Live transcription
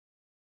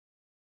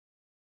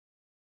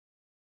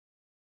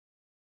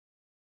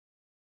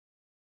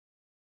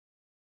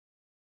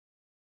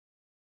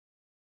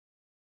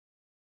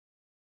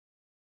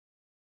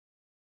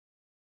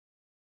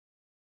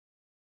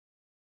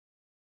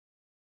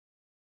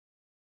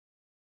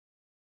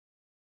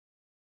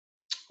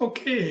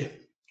Okay,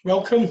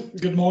 welcome.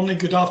 Good morning,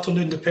 good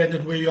afternoon,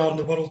 depending where you are in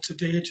the world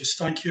today. Just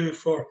thank you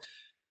for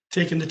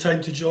taking the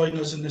time to join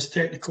us in this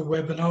technical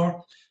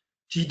webinar,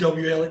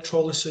 GW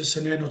Electrolysis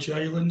and Energy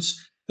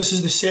Islands. This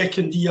is the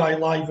second EI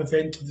Live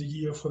event of the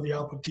year for the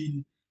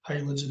Aberdeen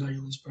Highlands and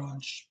Islands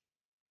branch.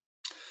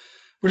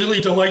 We're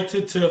really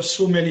delighted to have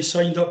so many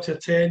signed up to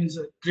attend.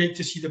 Great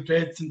to see the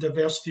breadth and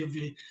diversity of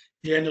the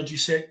energy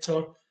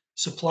sector,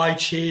 supply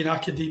chain,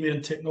 academia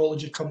and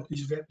technology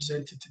companies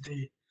represented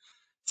today.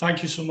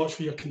 Thank you so much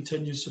for your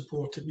continued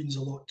support. It means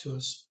a lot to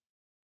us.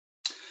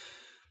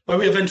 By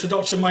way of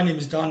introduction, my name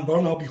is Dan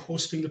Byrne. I'll be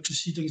hosting the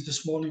proceedings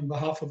this morning on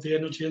behalf of the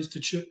Energy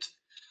Institute.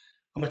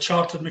 I'm a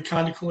chartered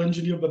mechanical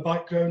engineer by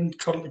background,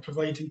 currently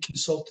providing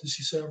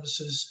consultancy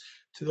services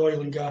to the oil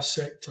and gas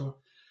sector.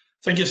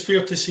 I think it's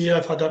fair to say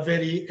I've had a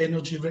very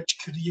energy-rich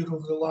career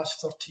over the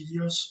last 30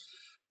 years,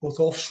 both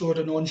offshore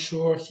and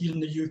onshore, here in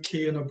the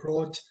UK and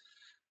abroad,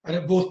 and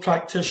at both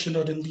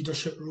practitioner and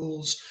leadership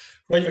roles,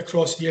 right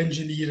across the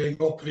engineering,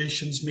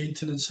 operations,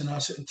 maintenance and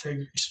asset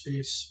integrity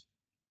space.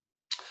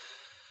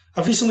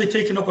 I've recently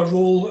taken up a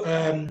role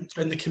in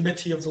the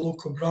committee of the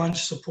local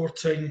branch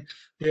supporting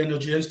the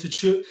Energy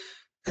Institute,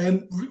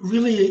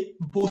 really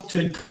both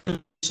to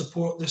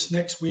support this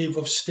next wave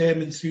of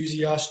STEM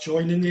enthusiasts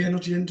joining the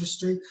energy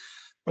industry,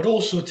 but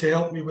also to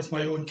help me with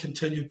my own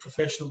continued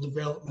professional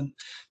development,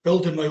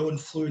 building my own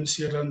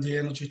fluency around the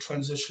energy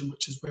transition,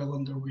 which is well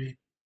underway.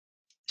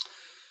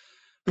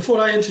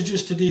 Before I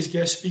introduce today's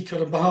guest speaker,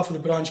 on behalf of the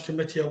branch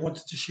committee, I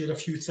wanted to share a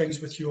few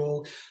things with you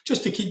all,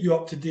 just to keep you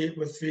up to date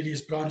with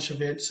various branch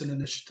events and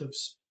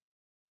initiatives.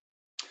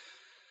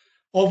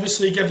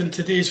 Obviously, given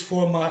today's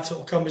format, it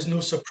will come as no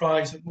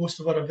surprise that most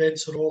of our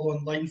events are all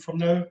online for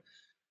now,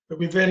 but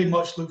we very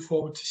much look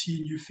forward to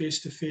seeing you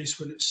face to face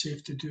when it's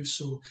safe to do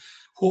so.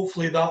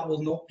 Hopefully that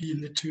will not be in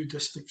the too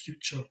distant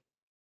future.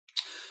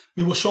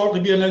 We will shortly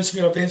be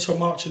announcing our events for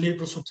March and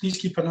April, so please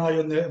keep an eye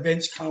on the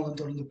events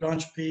calendar on the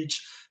branch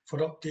page for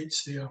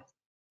updates there.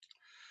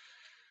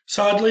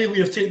 Sadly, we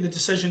have taken the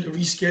decision to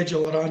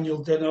reschedule our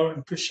annual dinner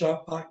and push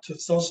that back to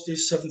Thursday,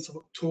 7th of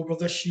October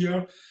this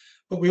year,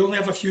 but we only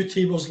have a few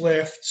tables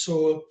left,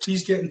 so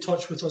please get in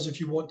touch with us if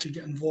you want to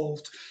get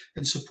involved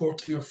in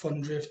supporting our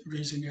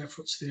fundraising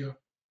efforts there.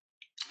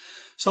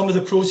 Some of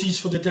the proceeds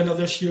for the dinner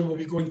this year will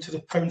be going to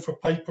the Pound for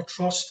Piper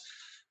Trust,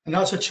 and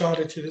that's a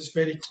charity that's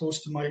very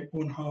close to my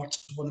own heart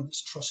as one of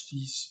its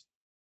trustees.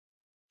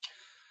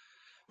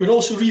 We're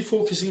also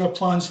refocusing our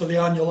plans for the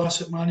annual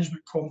Asset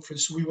Management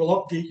Conference, so we will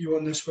update you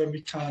on this when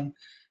we can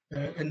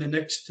in the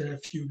next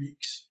few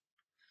weeks.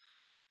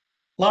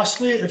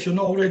 Lastly, if you're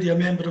not already a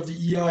member of the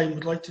EI and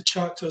would like to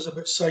chat to us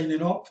about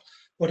signing up,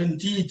 or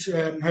indeed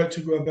how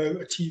to go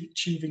about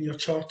achieving your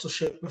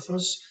chartership with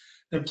us,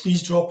 then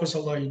please drop us a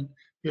line.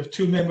 We have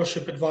two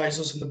membership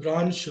advisors in the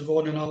branch,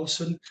 Siobhan and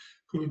Alison,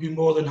 who would be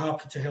more than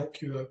happy to help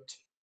you out.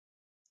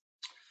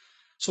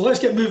 So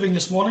let's get moving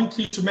this morning.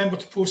 Please remember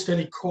to post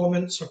any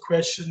comments or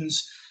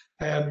questions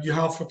you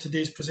have for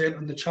today's presenter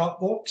in the chat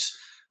box,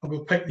 and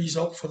we'll pick these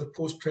up for the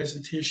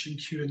post-presentation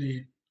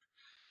Q&A.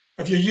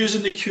 If you're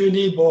using the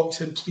Q&A box,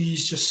 then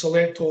please just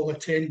select all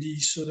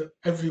attendees so that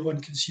everyone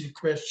can see the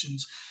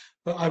questions.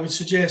 But I would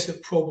suggest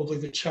that probably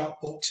the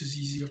chat box is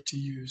easier to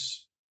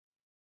use.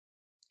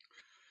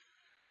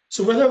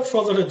 So without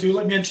further ado,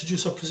 let me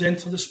introduce our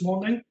presenter this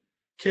morning,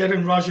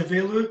 Karen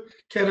Rajavelu.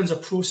 Karen's a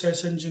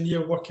process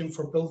engineer working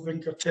for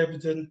Bilfinger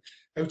Tebodin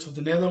out of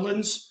the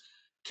Netherlands.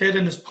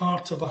 Karen is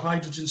part of a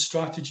hydrogen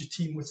strategy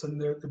team within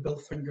the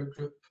Bilfinger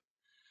group.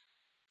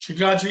 She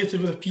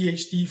graduated with a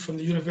PhD from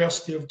the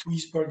University of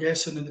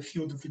Duisburg-Essen in the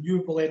field of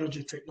renewable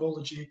energy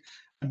technology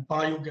and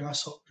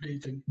biogas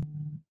upgrading.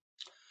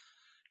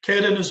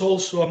 Karen is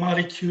also a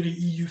Marie Curie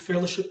EU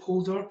fellowship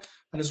holder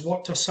and has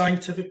worked as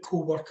scientific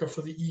co-worker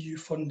for the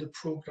EU-funded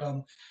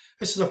programme.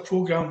 This is a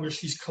programme where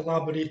she's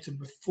collaborated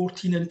with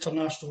 14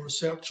 international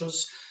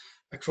researchers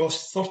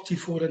across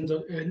 34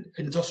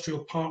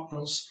 industrial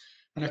partners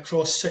and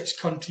across 6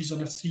 countries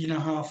on a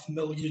 €3.5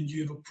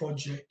 million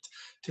project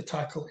to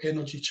tackle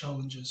energy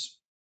challenges.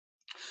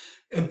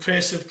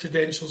 Impressive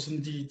credentials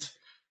indeed.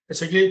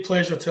 It's a great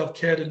pleasure to have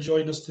Karen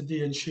join us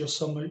today and share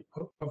some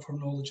of her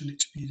knowledge and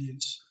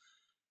experience.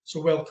 So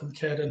welcome,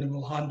 Karen, and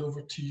we'll hand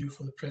over to you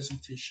for the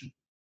presentation.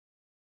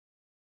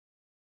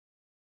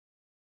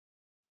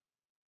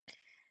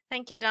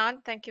 Thank you,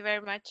 Don. Thank you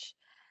very much.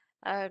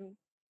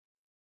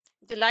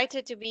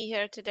 Delighted to be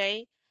here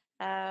today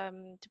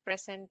to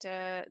present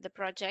the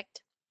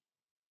project.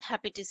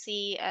 Happy to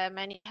see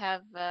many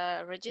have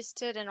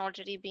registered and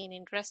already been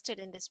interested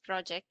in this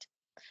project.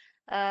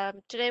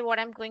 Today, what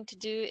I'm going to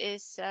do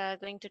is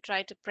going to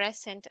try to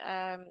present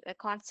a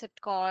concept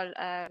called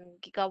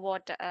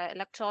gigawatt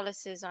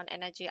electrolysis on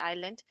Energy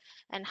Island,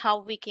 and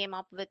how we came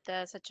up with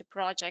such a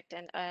project,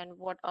 and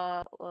what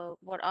are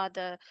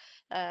the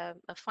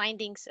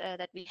findings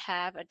that we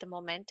have at the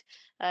moment,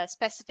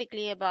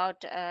 specifically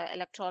about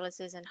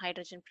electrolysis and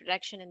hydrogen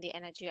production in the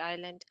Energy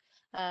Island,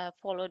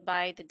 followed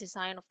by the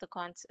design of the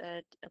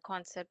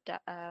concept,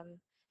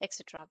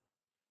 etc.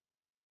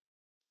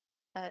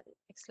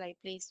 Next slide,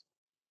 please.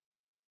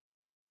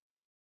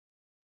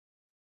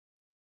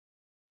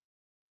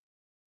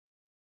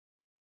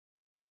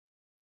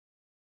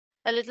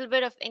 A little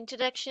bit of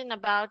introduction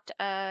about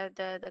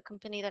the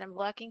company that I'm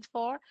working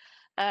for.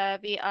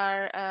 We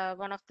are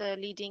one of the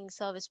leading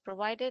service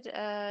provider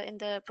in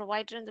the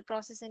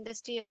process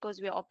industry. Of course,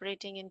 we are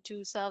operating in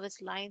 2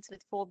 service lines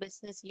with 4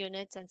 business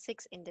units and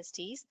 6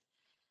 industries.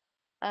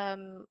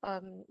 The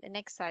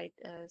next slide,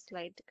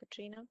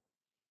 Katrina.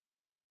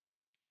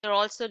 We're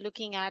also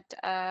looking at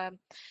a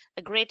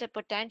greater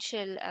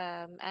potential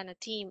and a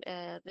team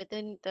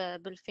within the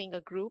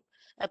Bilfinger group.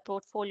 A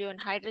portfolio in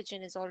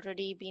hydrogen has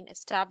already been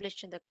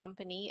established in the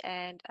company,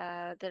 and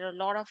there are a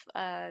lot of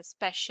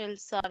special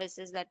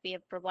services that we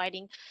are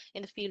providing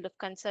in the field of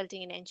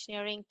consulting and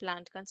engineering,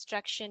 plant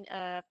construction,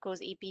 of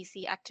course,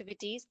 EPC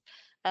activities,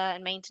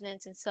 and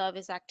maintenance and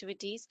service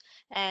activities,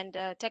 and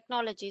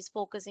technologies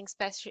focusing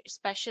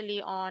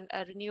especially on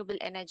renewable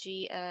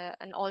energy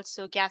and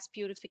also gas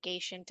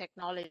purification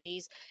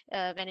technologies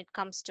when it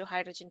comes to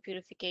hydrogen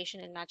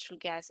purification and natural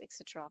gas,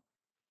 etc.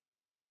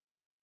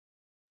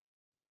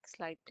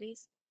 Slide,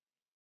 please.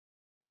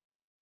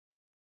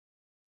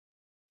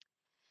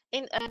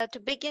 To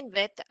begin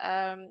with,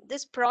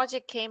 this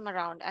project came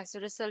around as a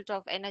result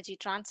of energy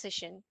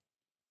transition,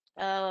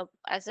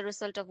 as a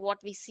result of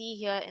what we see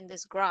here in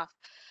this graph.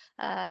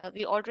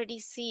 We already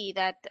see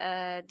that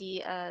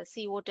the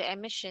CO2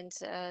 emissions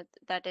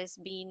that has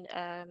been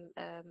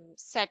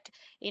set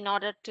in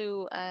order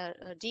to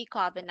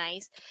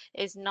decarbonize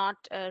is not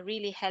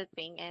really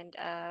helping. And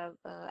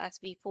as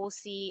we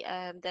foresee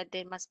that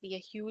there must be a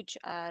huge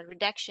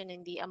reduction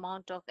in the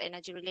amount of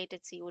energy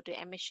related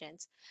CO2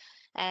 emissions.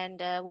 And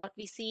what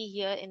we see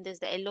here in this,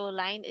 the yellow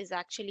line is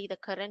actually the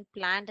current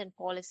plan and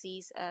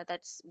policies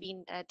that's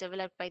been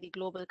developed by the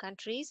global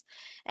countries.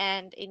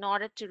 And in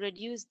order to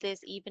reduce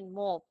this even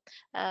more,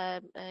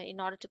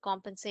 in order to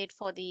compensate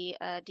for the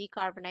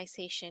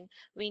decarbonization,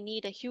 we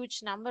need a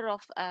huge number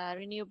of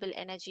renewable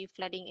energy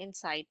flooding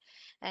inside.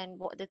 And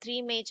the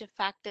 3 major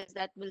factors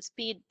that will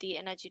speed the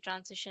energy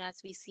transition, as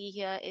we see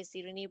here, is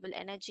the renewable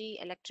energy,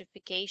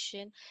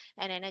 electrification,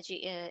 and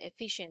energy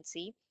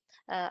efficiency.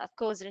 Of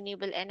course,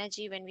 renewable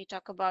energy, when we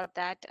talk about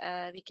that,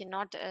 we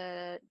cannot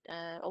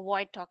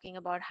avoid talking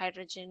about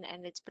hydrogen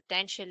and its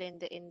potential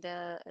in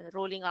the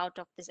rolling out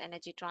of this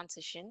energy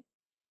transition.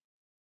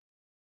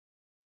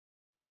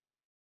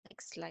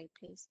 Next slide,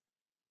 please.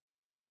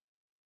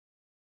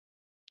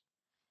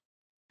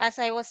 As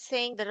I was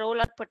saying, the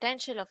rollout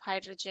potential of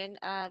hydrogen,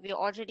 we're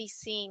already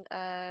seeing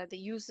the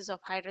uses of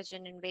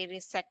hydrogen in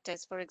various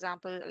sectors. For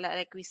example,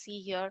 like we see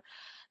here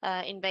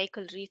in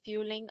vehicle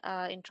refueling,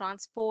 in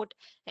transport,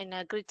 in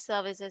grid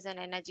services and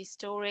energy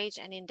storage,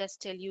 and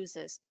industrial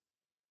uses.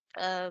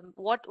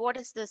 What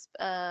is this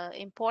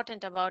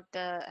important about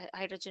the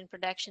hydrogen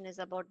production is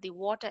about the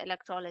water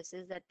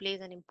electrolysis that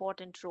plays an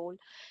important role.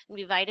 And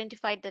we've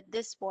identified that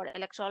this water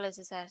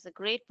electrolysis has a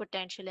great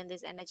potential in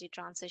this energy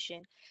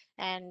transition.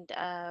 And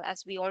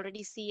as we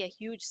already see a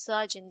huge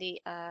surge in the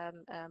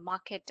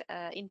market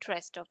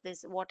interest of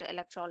this water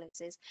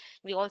electrolysis,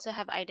 we also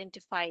have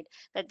identified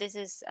that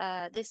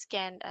this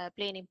can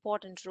play an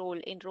important role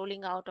in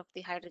rolling out of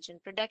the hydrogen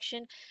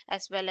production,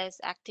 as well as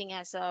acting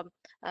as a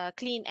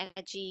clean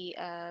energy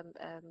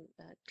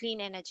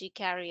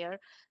carrier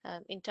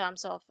in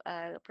terms of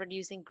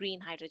producing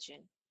green hydrogen.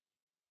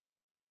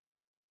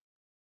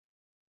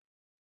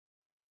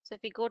 So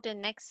if we go to the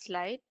next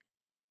slide.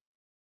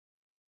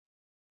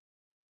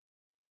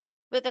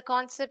 With the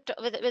concept,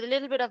 with a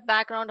little bit of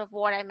background of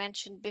what I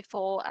mentioned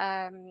before,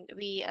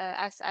 we,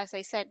 as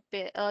I said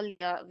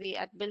earlier, we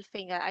at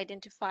Bilfinger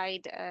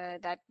identified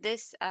that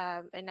this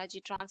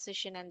energy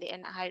transition and the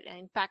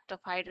impact of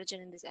hydrogen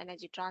in this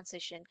energy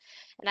transition,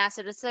 and as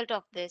a result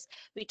of this,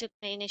 we took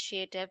an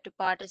initiative to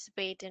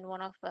participate in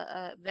one of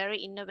a very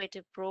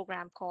innovative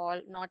program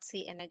called North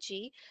Sea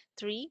Energy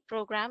 3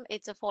 program.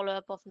 It's a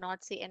follow-up of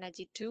North Sea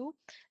Energy 2.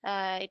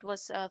 It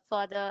was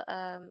further,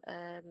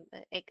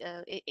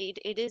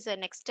 it is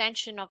an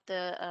extension of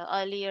the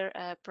earlier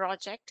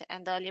project,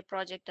 and the earlier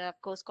project, of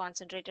course,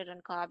 concentrated on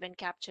carbon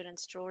capture and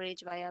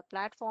storage via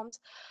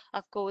platforms.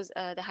 Of course,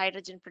 the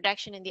hydrogen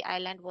production in the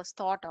island was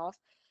thought of.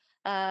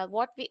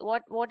 What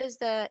is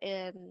the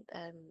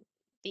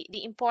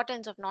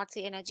importance of North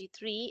Sea Energy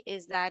 3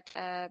 is that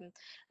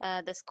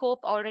the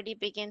scope already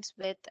begins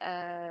with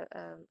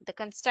the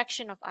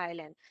construction of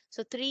island.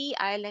 So 3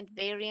 island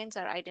variants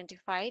are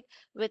identified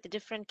with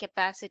different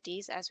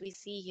capacities, as we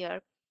see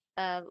here.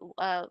 A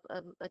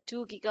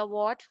 2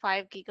 gigawatt,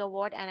 5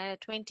 gigawatt, and a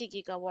 20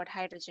 gigawatt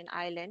hydrogen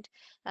island.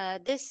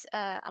 This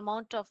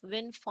amount of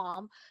wind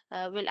farm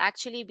will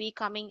actually be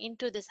coming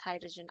into this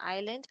hydrogen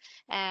island,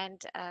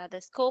 and the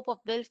scope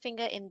of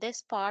Bilfinger in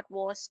this part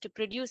was to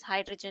produce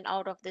hydrogen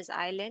out of this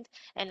island,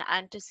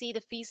 and to see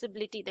the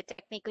feasibility, the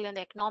technical and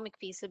the economic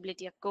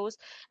feasibility, of course,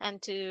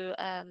 and to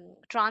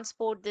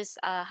transport this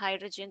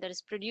hydrogen that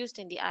is produced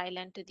in the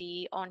island to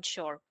the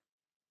onshore.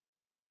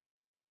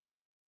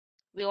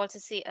 We also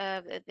see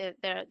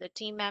the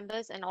team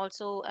members, and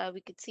also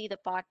we could see the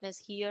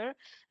partners here.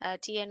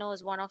 TNO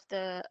is one of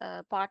the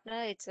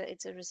partner. It's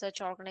a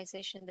research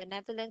organization in the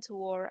Netherlands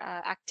who are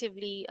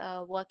actively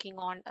working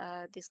on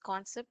this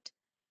concept.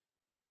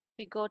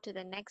 We go to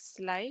the next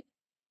slide.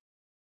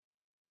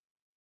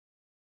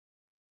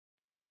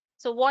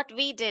 So what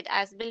we did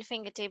as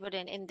Bilfinger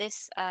Tebodin in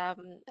this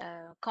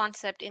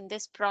concept, in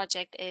this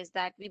project, is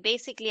that we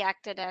basically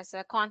acted as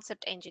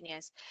concept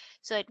engineers.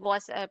 So it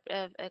was a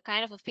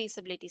kind of a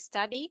feasibility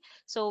study.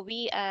 So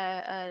we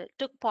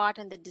took part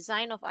in the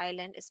design of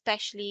island,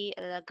 especially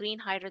green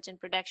hydrogen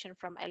production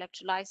from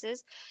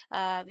electrolysis.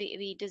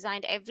 We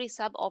designed every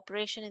sub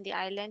operation in the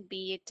island,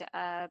 be it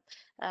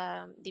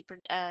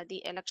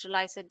the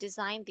electrolyzer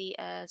design, the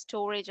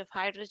storage of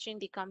hydrogen,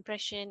 the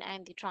compression,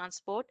 and the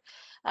transport.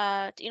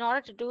 In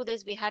order to do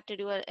this, we had to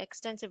do an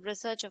extensive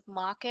research of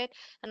market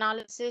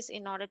analysis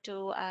in order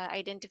to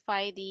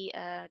identify the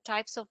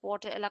types of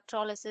water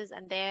electrolysis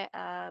and their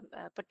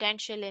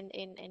potential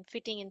in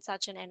fitting in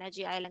such an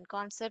energy island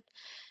concept.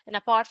 And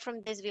apart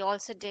from this, we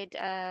also did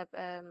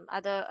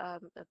other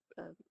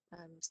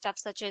stuff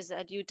such as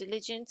due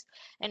diligence,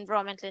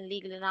 environmental and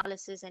legal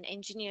analysis, and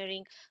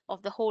engineering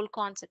of the whole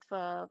concept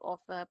of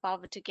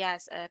power to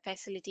gas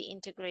facility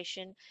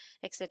integration,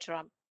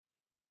 etc.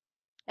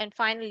 And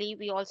finally,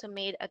 we also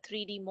made a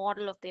 3D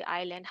model of the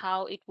island,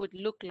 how it would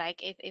look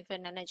like if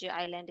an energy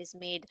island is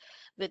made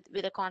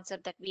with a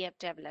concept that we have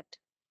developed.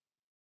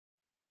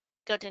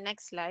 Go to the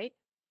next slide.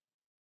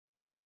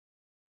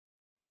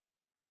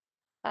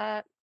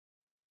 Uh,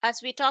 as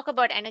we talk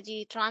about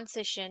energy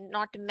transition,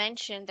 not to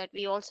mention that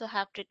we also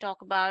have to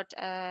talk about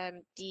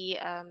the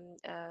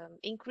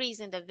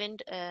increase in the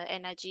wind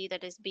energy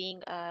that is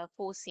being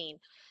foreseen.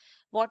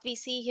 What we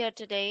see here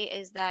today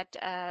is that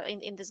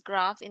in this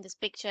graph, in this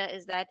picture,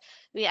 is that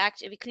we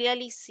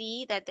clearly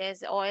see that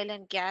there's oil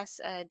and gas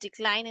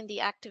decline in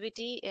the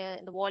activity,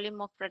 in the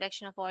volume of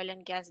production of oil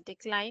and gas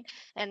decline,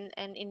 and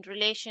in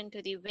relation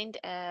to the wind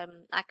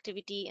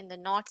activity in the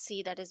North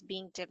Sea that is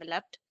being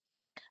developed.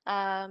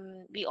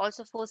 We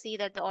also foresee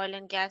that the oil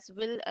and gas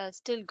will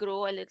still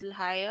grow a little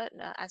higher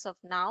as of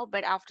now,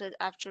 but after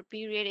a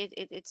period,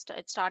 it's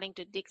starting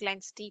to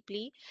decline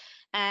steeply,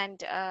 and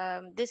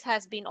this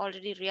has been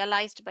already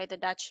realized by the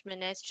Dutch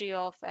Ministry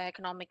of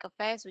Economic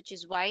Affairs, which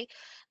is why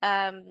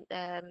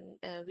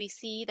we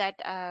see that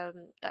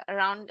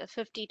around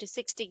 50 to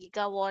 60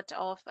 gigawatt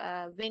of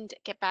wind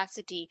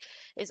capacity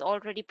is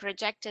already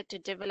projected to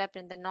develop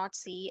in the North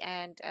Sea,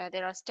 and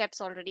there are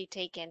steps already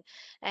taken.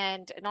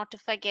 And not to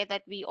forget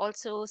that we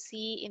also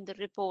see in the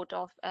report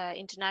of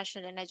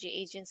International Energy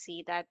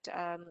Agency that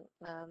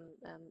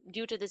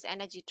due to this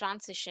energy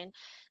transition,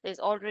 there's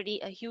already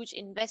a huge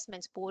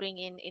investments pouring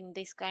in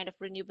this kind of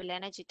renewable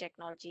energy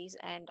technologies,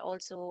 and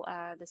also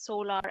the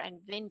solar and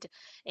wind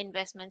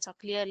investments are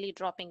clearly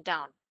dropping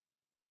down.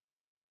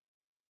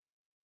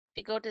 If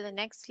we go to the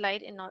next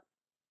slide,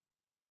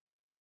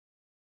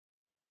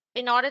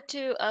 in order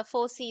to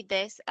foresee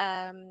this,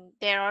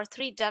 there are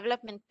 3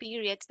 development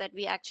periods that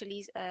we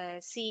actually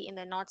see in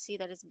the North Sea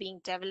that is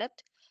being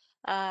developed.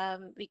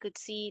 We could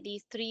see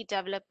these 3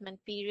 development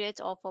periods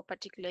of a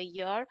particular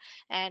year,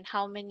 and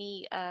how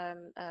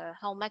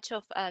much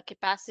of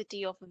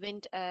capacity of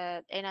wind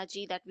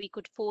energy that we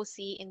could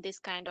foresee in this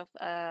kind of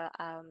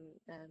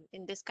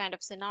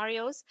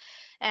scenarios.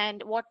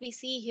 And what we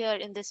see here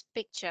in this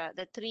picture,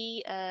 the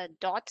 3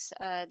 dots,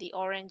 the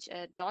orange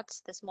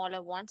dots, the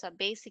smaller ones, are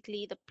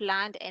basically the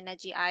planned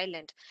energy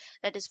island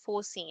that is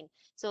foreseen.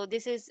 So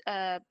this is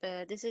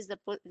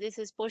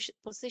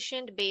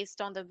positioned based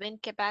on the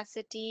wind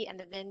capacity and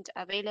the wind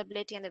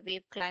availability and the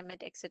wave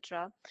climate,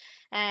 etc.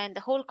 And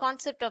the whole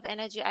concept of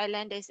energy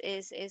island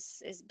is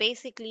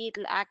basically it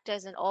will act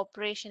as an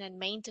operation and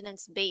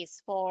maintenance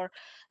base for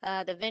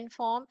the wind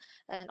farm,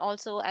 and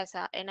also as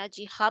an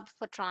energy hub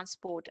for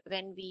transport.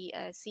 When we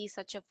see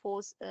such a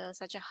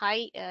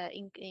high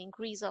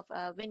increase of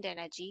wind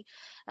energy,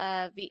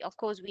 we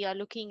are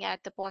looking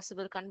at the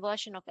possible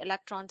conversion of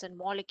electrons and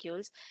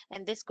molecules,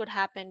 and this could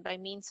happen by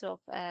means of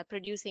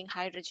producing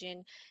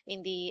hydrogen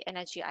in the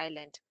energy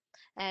island.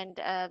 And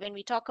when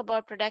we talk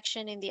about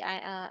production in the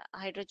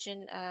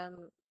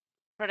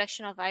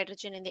production of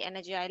hydrogen in the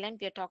energy island,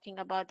 we are talking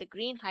about the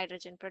green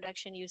hydrogen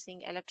production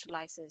using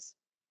electrolysis.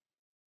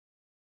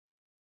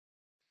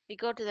 We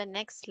go to the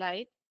next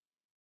slide.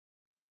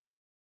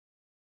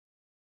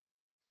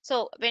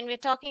 So when we're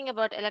talking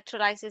about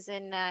electrolysis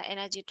in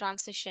energy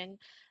transition,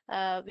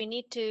 we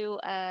need to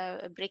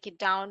break it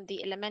down,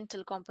 the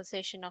elemental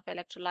composition of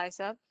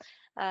electrolyzer.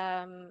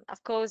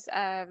 Of course,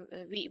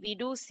 we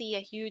do see a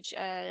huge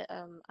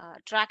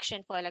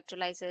traction for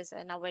electrolyzers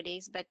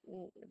nowadays, but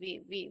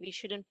we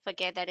shouldn't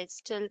forget that it's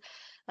still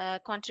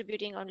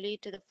contributing only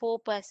to the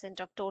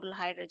 4% of total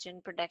hydrogen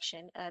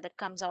production that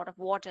comes out of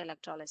water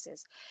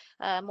electrolysis.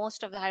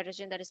 Most of the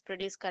hydrogen that is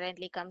produced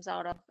currently comes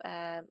out of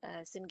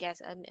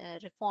syngas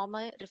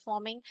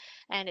reforming,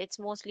 and it's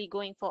mostly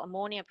going for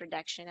ammonia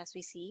production, as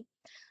we see.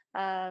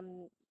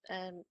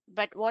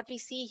 But what we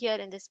see here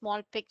in this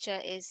small picture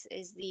is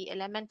the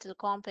elemental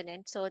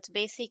component. So it's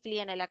basically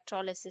an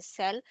electrolysis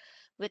cell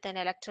with an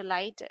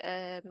electrolyte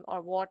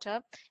or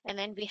water, and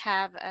then we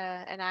have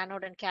an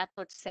anode and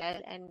cathode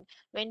cell. And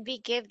when we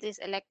give this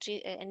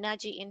electric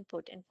energy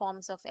input in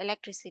forms of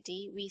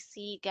electricity, we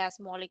see gas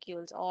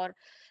molecules or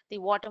the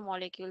water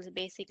molecules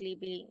basically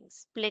being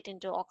split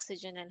into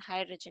oxygen and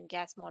hydrogen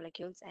gas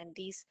molecules, and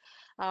these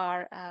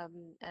are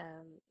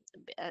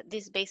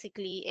this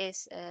basically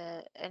is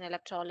an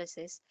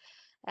electrolysis.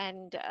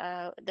 And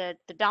the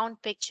down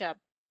picture,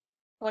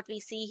 what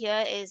we see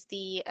here is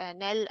the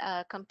Nel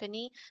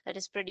company that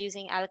is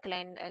producing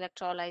alkaline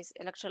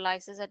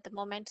electrolyzers at the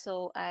moment.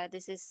 So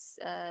this is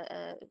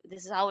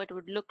how it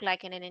would look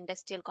like in an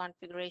industrial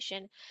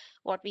configuration.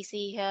 What we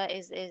see here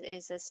is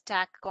a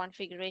stack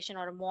configuration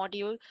or a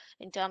module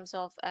in terms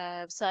of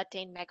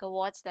certain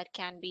megawatts that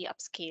can be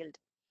upscaled.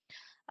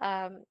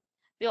 Um,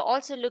 we are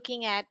also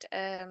looking at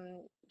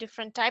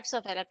different types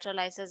of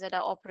electrolyzers that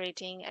are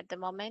operating at the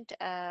moment.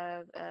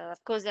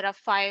 Of course, there are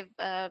five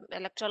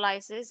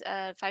electrolyzers,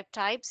 five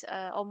types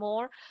or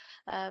more.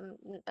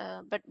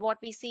 But what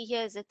we see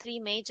here is the three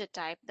major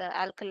type: the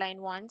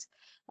alkaline ones,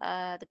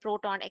 the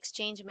proton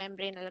exchange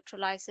membrane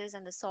electrolyzers,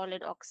 and the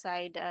solid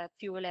oxide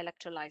fuel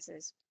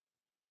electrolyzers.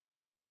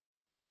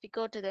 If we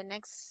go to the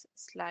next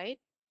slide.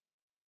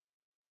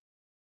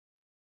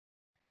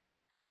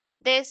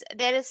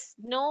 There is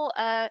no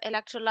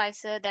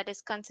electrolyzer that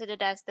is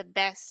considered as the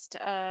best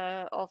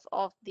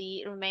of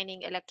the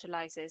remaining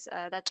electrolyzers.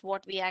 That's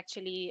what we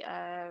actually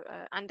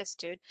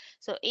understood.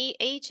 So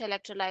each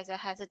electrolyzer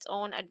has its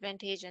own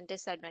advantage and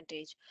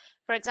disadvantage.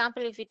 For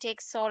example, if you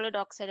take solid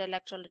oxide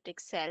electrolytic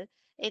cell,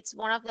 it's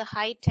one of the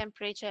high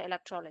temperature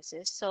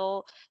electrolysis.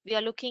 So we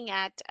are looking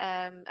at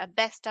a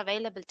best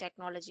available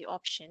technology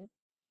option.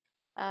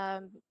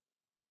 Um,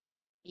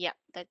 yeah,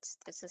 that's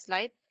a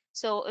slide.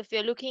 So if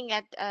you're looking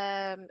at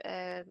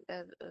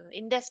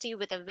industry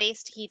with a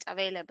waste heat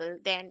available,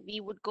 then we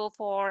would go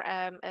for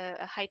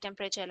a high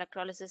temperature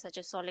electrolysis such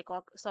as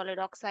solid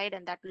oxide,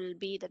 and that will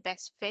be the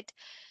best fit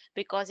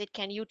because it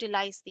can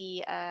utilize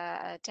the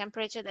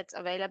temperature that's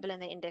available in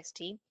the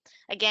industry.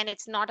 Again,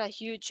 it's not a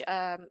huge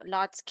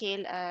large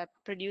scale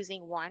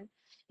producing one.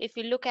 If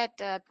you look at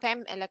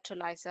PEM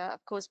electrolyzer,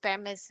 of course,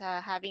 PEM is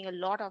having a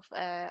lot of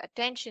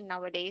attention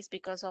nowadays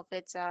because of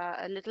its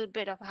a little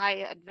bit of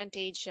high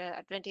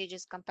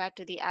advantages compared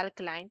to the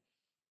alkaline.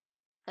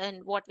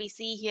 And what we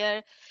see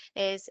here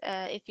is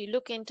if you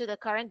look into the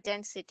current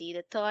density,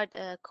 the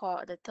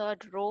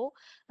third row,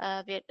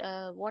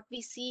 what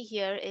we see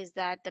here is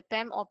that the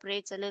PEM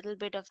operates a little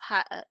bit of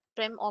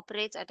PEM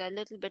operates at a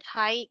little bit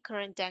high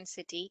current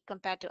density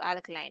compared to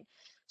alkaline.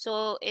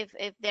 So if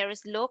there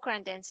is low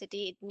current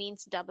density, it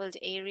means doubled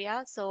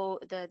area. So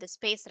the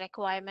space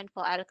requirement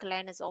for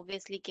alkaline is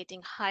obviously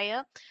getting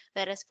higher,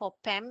 whereas for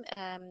PEM,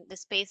 the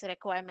space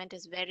requirement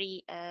is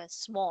very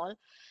small.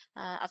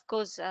 Of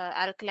course,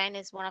 alkaline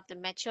is one of the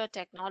mature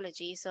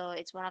technology, so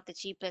it's one of the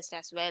cheapest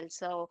as well.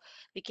 So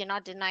we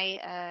cannot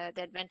deny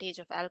the advantage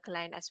of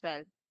alkaline as well.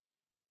 If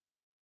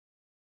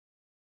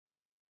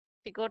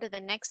we go to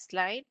the next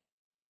slide.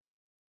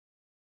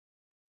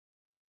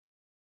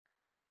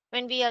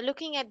 When we are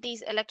looking at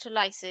these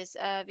electrolysis,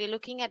 we're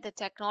looking at the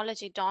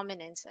technology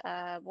dominance.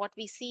 What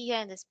we see here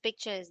in this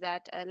picture is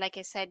that, like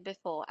I said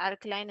before,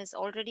 alkaline is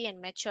already a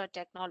mature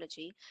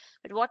technology.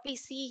 But what we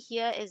see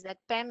here is that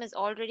PEM is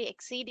already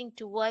exceeding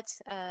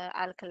towards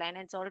alkaline,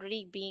 and it's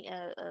already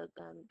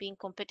being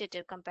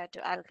competitive compared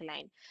to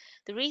alkaline.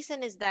 The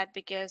reason is that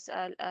because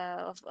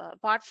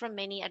apart from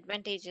many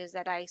advantages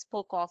that I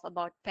spoke of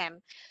about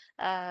PEM,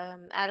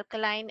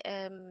 alkaline,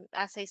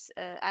 as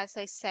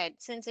I said,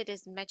 since it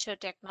is mature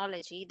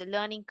technology, the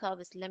learning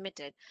curve is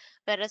limited.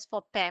 Whereas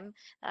for PEM,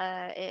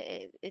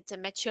 it's a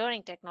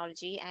maturing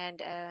technology, and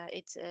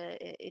it's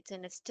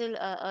in a still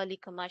early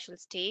commercial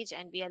stage,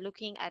 and we are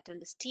looking at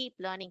a steep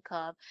learning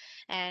curve.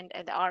 And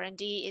the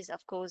R&D is,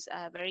 of course,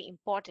 very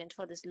important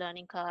for this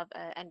learning curve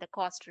and the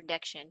cost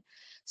reduction.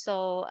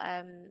 So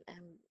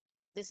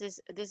this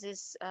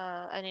is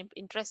an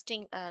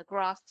interesting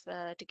graph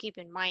to keep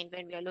in mind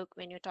when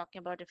you're talking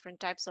about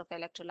different types of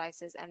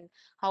electrolysis and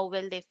how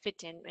well they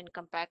fit in when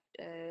compared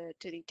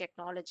to the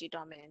technology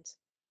dominance.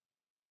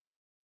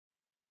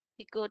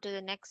 We go to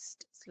the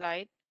next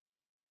slide.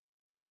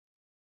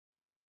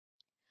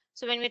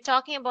 So when we're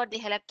talking about the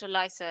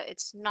electrolyzer,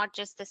 it's not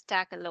just the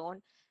stack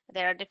alone.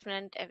 There are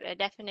different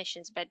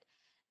definitions, but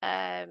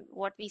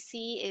what we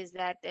see is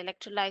that the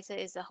electrolyzer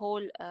is a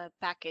whole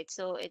package.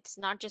 So it's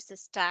not just a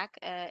stack,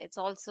 it's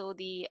also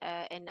the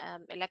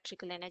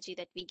electrical energy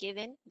that we give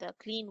in, the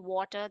clean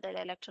water that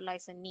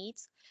electrolyzer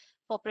needs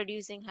for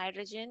producing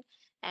hydrogen,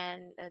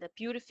 and the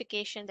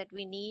purification that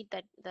we need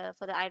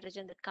for the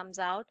hydrogen that comes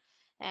out,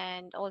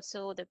 and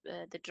also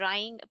the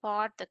drying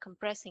part, the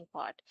compressing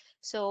part.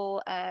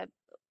 So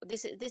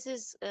this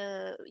is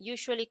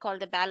usually called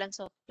the balance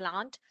of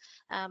plant,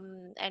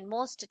 and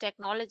most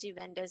technology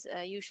vendors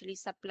usually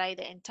supply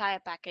the entire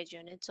package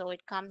unit, so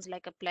it comes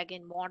like a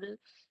plug-in model.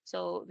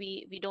 So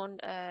we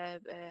don't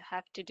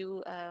have to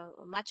do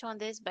much on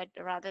this, but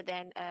rather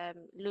than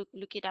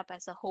look it up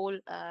as a whole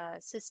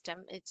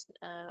system, it's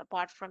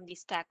apart from the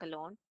stack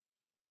alone.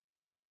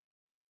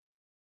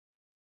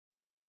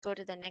 Go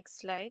to the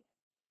next slide.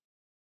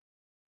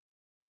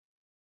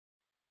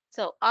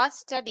 So our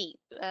study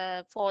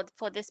for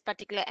this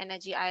particular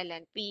energy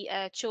island, we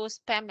chose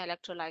PEM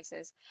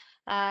electrolyzers.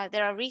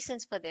 There are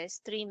reasons for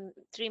this,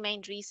 three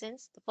main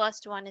reasons. The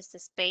first one is the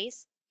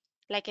space.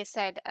 Like I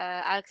said,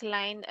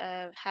 alkaline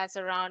has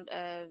around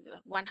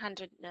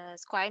 100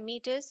 square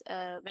meters.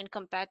 When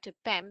compared to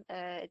PEM,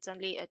 it's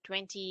only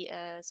 20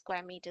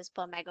 square meters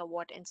per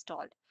megawatt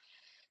installed.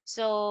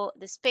 So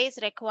the space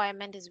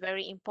requirement is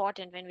very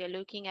important when we are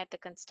looking at the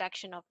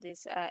construction of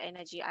this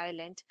energy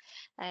island.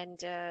 And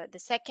the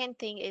second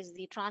thing is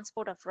the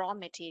transport of raw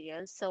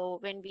materials. So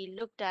when we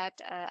looked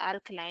at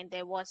alkaline,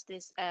 there was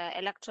this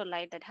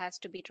electrolyte that has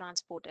to be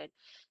transported.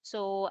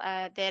 So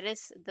there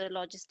is the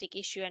logistic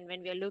issue. And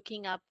when we are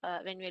looking up,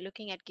 when we are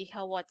looking at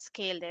gigawatt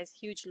scale, there's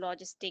huge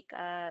logistic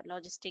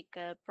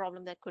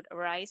problem that could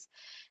arise,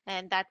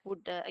 and that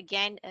would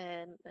again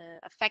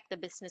affect the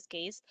business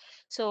case.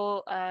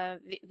 So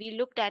we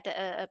looked at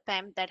a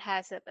PEM that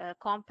has a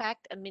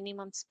compact, a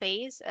minimum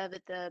space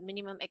with a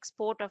minimum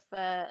export of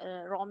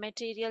raw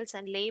materials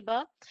and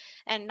labor.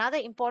 And another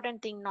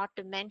important thing not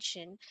to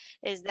mention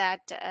is that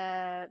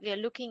we are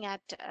looking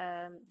at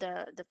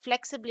the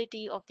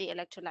flexibility of the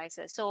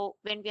electrolyzer. So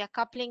when we are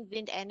coupling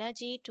wind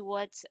energy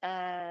towards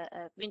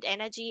wind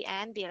energy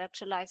and the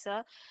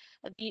electrolyzer,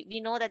 we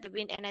know that the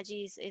wind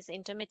energy is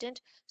intermittent.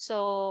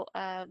 So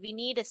we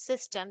need a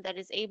system that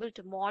is able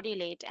to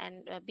modulate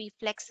and be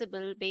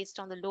flexible based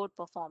on the load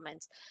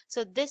performance.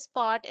 So this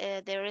part,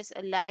 there is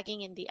a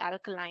lagging in the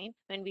alkaline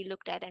when we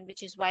looked at, and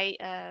which is why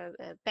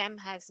PEM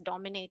has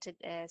dominated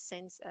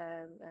since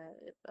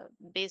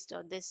based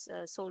on this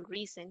sole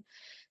reason.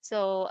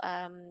 So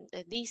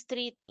these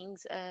three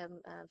things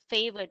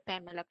favored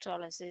PEM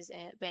electrolysis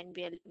when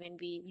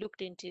we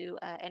looked into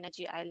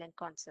energy island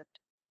concept.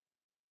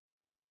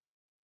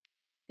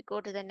 We go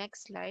to the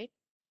next slide.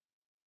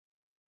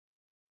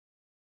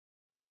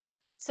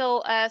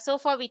 So, so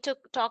far we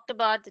talked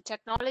about the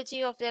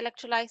technology of the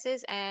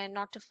electrolysis, and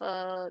not to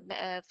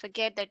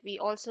forget that we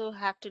also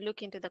have to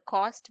look into the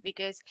cost,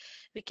 because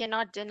we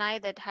cannot deny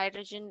that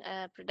hydrogen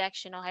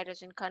production or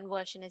hydrogen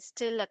conversion is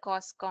still a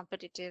cost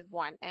competitive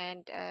one.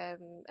 And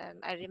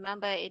I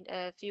remember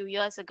a few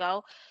years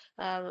ago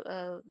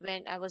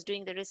when I was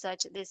doing the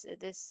research,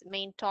 this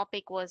main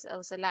topic was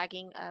a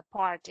lagging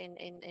part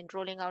in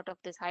rolling out of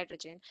this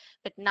hydrogen.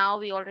 But now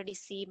we already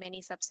see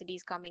many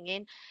subsidies coming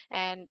in,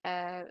 and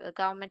the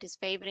government is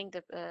favoring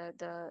the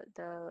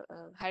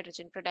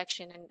hydrogen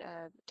production and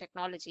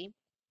technology.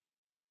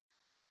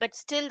 But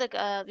still,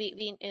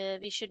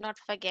 we should not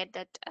forget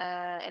that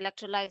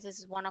electrolysis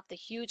is one of the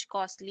huge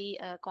costly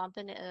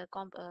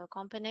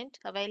component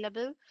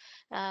available,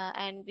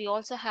 and we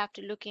also have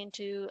to look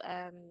into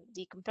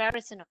the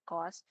comparison of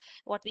cost.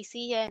 What we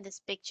see here in this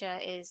picture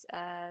is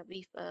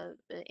we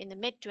in the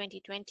mid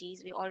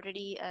 2020s we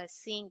already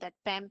seeing that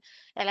PEM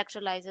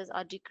electrolyzers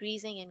are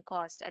decreasing in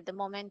cost. At the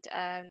moment,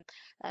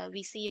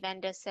 we see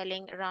vendors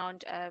selling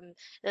around.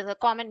 There's a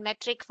common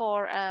metric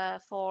for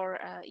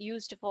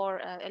used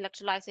for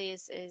electrolyzer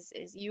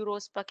is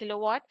euros per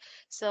kilowatt.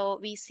 So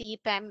we see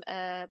PEM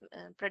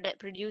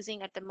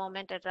producing at the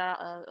moment at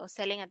or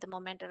selling at the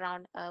moment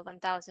around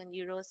 1,000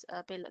 euros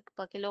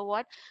per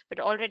kilowatt. But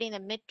already in the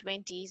mid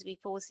 20s, we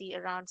foresee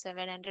around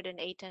 700 and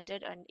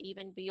 800, and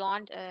even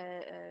beyond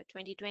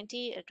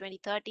 2020,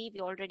 2030, we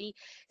already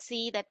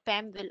see that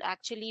PEM will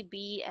actually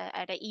be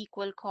at an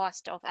equal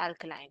cost of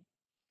alkaline.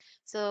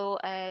 So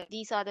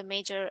these are the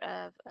major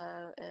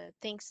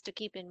things to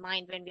keep in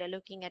mind when we are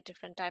looking at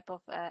different type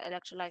of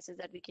electrolyzers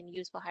that we can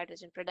use for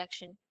hydrogen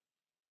production.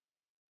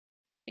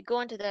 We go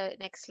on to the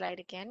next slide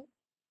again.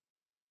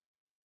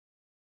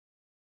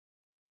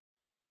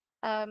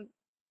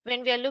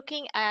 When we are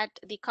looking at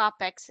the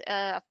CAPEX,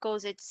 of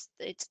course, it's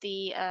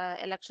the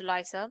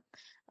electrolyzer.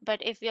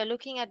 But if we are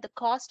looking at the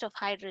cost of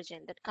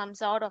hydrogen that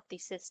comes out of the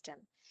system,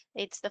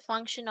 it's the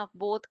function of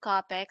both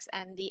CAPEX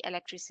and the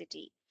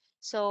electricity.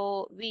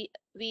 So we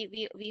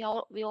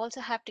also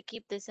have to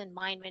keep this in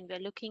mind when we're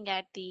looking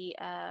at the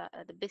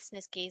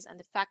business case and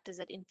the factors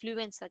that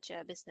influence such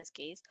a business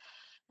case.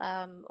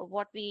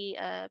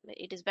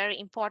 It is very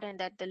important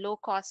that the low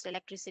cost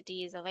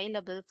electricity is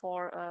available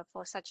for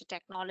such a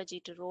technology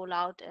to roll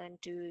out and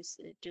to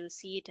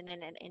see it in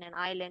an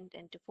island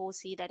and to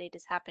foresee that it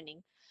is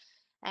happening.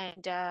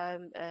 And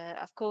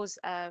of course,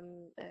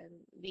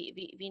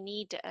 we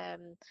need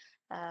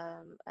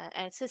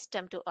a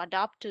system to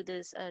adapt to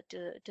this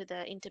to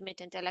the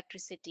intermittent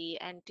electricity,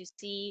 and to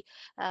see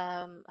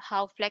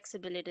how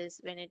flexible it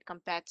is when it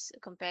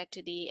compared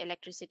to the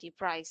electricity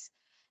price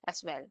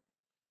as well.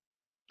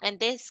 And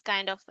this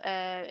kind of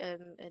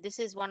this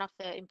is one of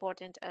the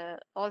important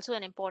also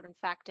an important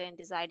factor in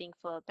deciding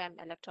for PEM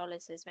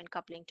electrolysis when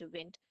coupling to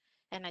wind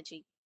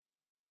energy.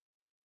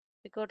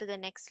 We go to the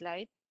next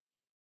slide.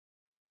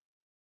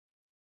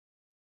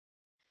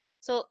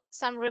 So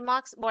some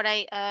remarks, what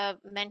I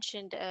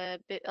mentioned a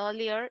bit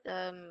earlier,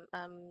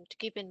 to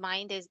keep in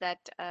mind is that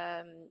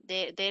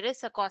there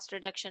is a cost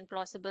reduction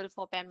possible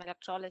for PEM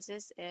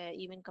electrolysis,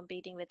 even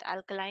competing with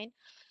alkaline.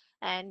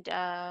 And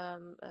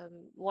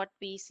what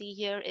we see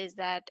here is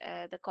that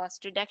the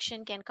cost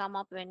reduction can come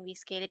up when we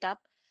scale it up.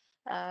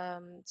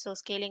 So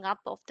scaling up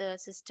of the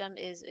system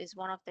is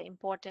one of the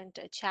important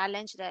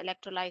challenge the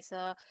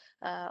electrolyzer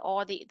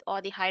or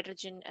the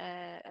hydrogen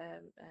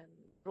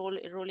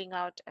rolling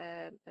out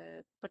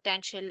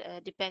potential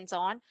depends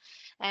on.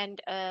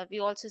 And we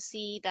also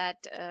see that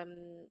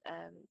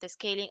the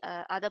scaling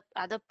other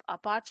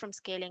apart from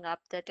scaling up,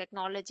 the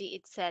technology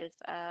itself,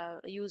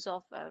 use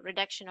of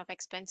reduction of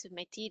expensive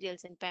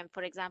materials in PEM.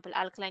 For example,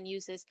 alkaline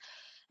uses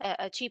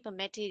a cheaper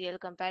material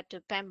compared to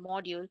PEM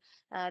module.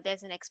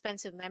 There's an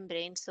expensive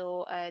membrane,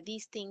 so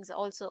these things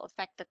also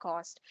affect the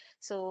cost.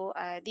 So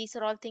these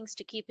are all things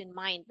to keep in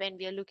mind when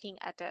we are looking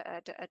at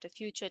a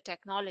future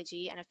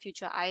technology and a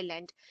future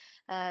island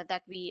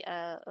that we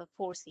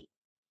foresee.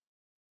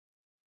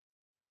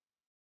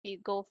 We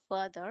go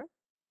further.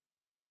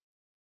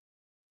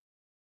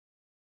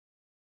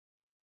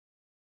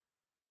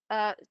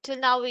 Till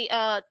now,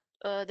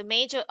 the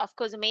major, of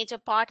course, the major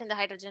part in the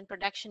hydrogen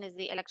production is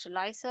the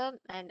electrolyzer,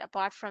 and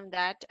apart from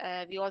that,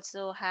 we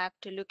also have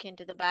to look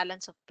into the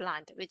balance of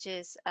plant, which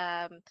is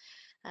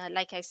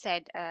like I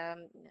said,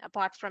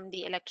 apart from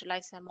the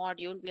electrolyzer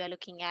module, we are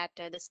looking at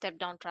the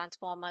step-down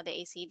transformer, the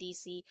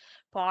AC/DC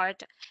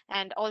part,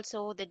 and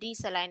also the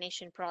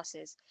desalination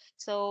process.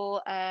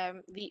 So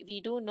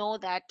we do know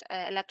that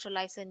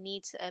electrolyzer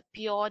needs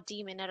pure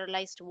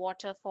demineralized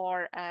water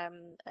for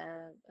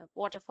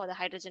the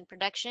hydrogen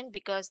production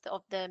because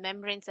of the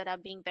membranes that are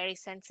being very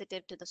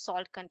sensitive to the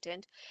salt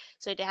content.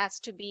 So it has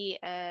to be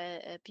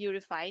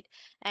purified,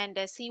 and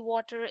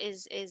seawater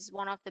is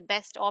one of the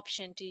best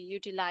option to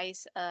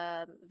utilize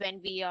when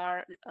we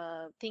are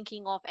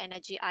thinking of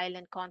energy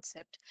island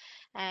concept.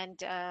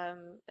 And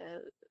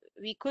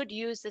we could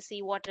use the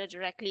seawater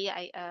directly.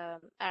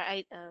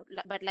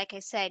 But like I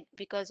said,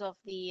 because of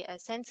the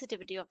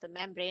sensitivity of the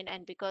membrane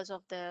and because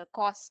of the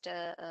cost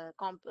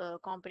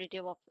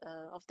competitive of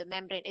the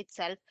membrane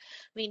itself,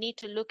 we need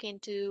to look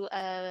into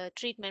a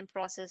treatment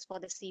process for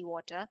the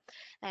seawater.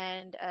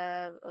 And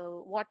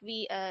what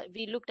we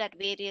looked at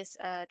various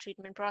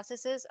treatment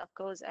processes, of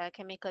course,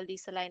 chemical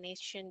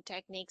desalination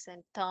techniques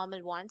and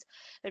thermal ones,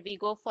 but we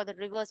go for the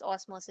reverse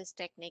osmosis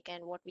technique.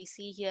 And what we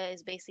see here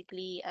is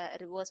basically a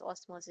reverse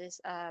osmosis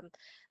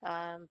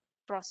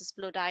process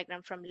flow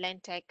diagram from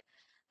Lentech,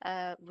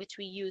 which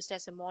we used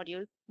as a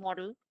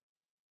model.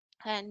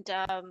 And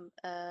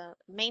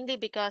mainly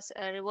because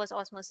reverse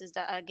osmosis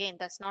again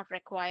does not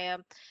require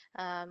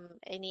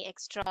any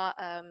extra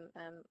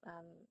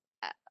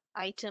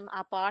item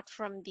apart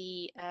from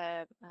the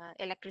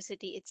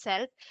electricity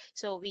itself.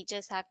 So we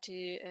just have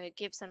to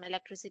give some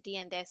electricity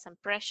and there's some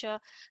pressure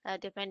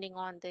depending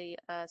on the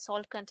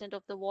salt content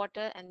of the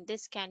water, and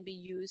this can be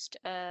used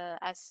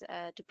as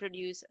to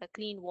produce a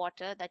clean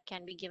water that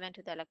can be given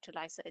to the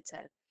electrolyzer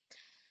itself.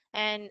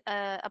 And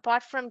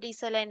apart from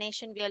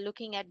desalination, we are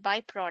looking at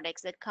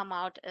byproducts that come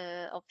out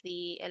of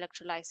the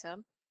electrolyzer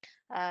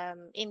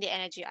in the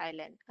energy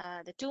island.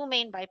 The two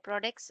main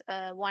byproducts,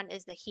 one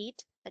is the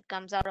heat that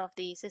comes out of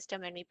the system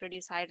when we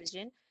produce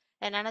hydrogen,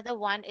 and another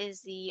one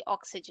is the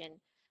oxygen.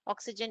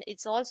 Oxygen,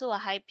 it's also a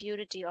high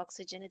purity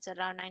oxygen. It's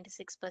around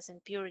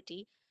 96%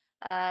 purity.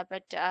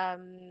 But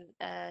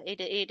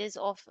it is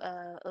of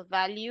a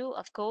value,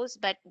 of course,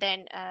 but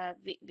then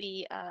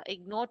we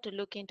ignore to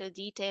look into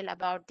detail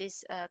about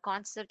this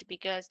concept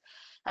because,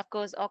 of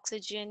course,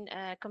 oxygen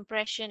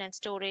compression and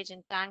storage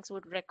in tanks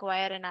would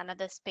require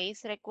another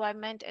space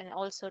requirement, and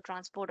also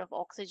transport of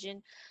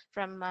oxygen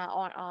from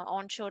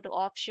onshore to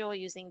offshore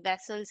using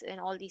vessels, and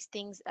all these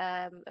things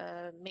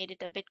made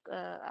it a bit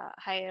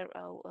higher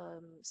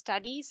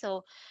study.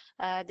 So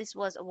this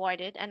was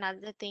avoided.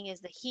 Another thing is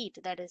the heat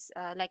that is,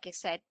 like I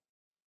said,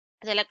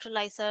 the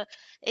electrolyzer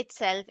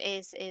itself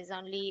is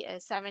only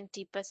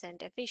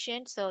 70%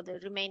 efficient, so the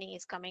remaining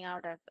is coming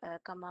out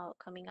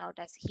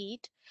as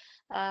heat.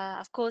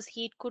 Of course,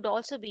 heat could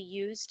also be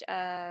used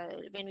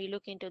when we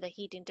look into the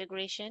heat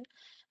integration,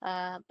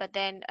 but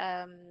then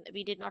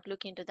we did not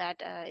look into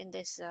that in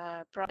this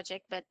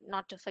project. But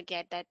not to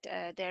forget that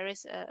there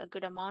is a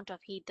good amount of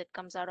heat that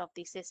comes out of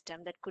the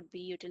system that could be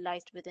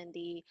utilized within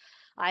the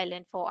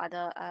island for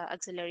other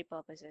auxiliary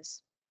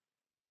purposes.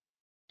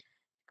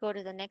 Go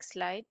to the next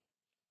slide.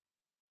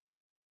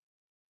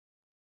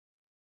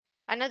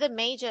 Another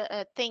major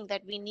thing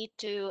that we need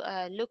to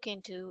look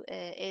into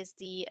is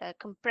the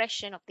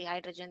compression of the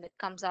hydrogen that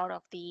comes out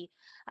of the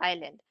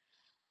island.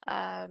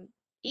 Um,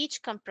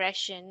 each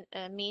compression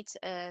meets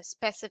a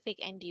specific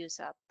end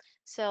user.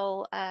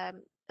 So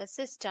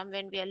system,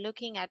 when we are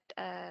looking at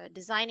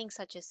designing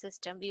such a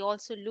system, we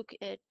also look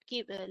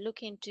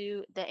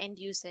into the end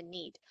user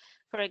need.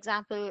 For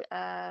example,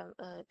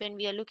 when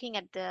we are looking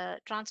at the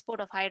transport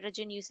of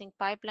hydrogen using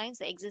pipelines,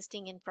 the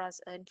existing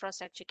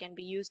infrastructure can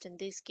be used in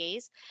this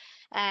case,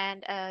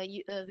 and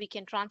we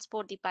can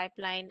transport the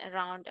pipeline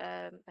around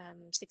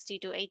 60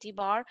 to 80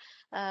 bar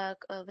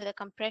with a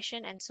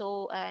compression, and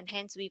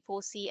hence we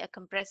foresee a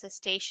compressor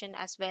station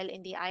as well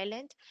in the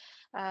island.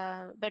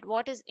 But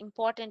what is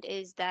important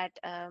is that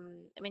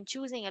when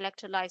choosing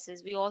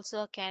electrolysis, we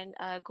also can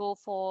go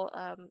for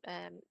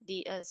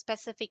the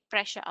specific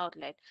pressure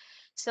outlet.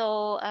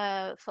 So,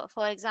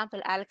 for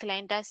example,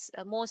 alkaline does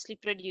mostly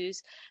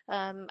produce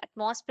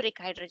atmospheric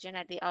hydrogen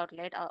at the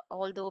outlet,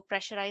 although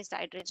pressurized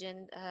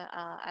hydrogen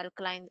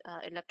alkaline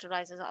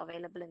electrolyzers are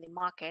available in the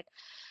market.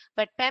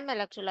 But PEM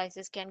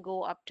electrolysis can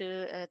go up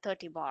to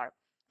 30 bar.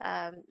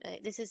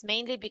 This is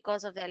mainly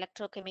because of the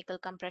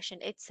electrochemical compression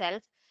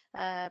itself.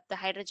 The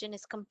hydrogen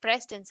is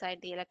compressed inside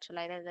the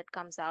electrolyzer that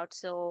comes out,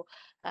 so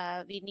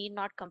we need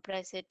not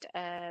compress it.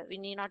 We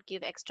need not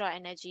give extra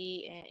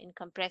energy in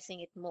compressing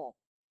it more.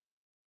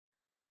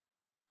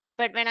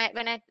 But when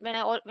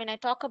I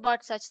talk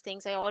about such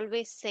things, I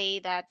always say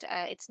that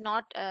it's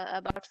not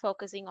about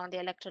focusing on the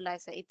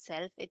electrolyzer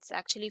itself. It's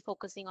actually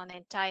focusing on the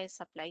entire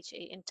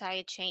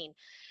entire chain.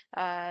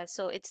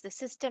 So it's the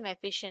system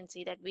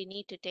efficiency that we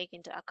need to take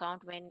into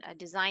account when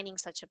designing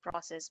such a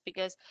process,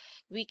 because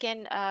we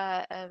can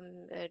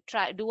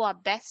do our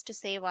best to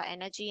save our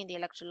energy in the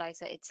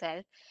electrolyzer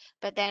itself.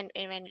 But then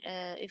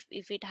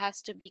if it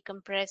has to be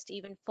compressed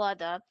even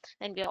further,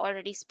 then we are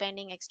already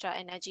spending extra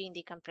energy in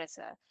the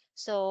compressor.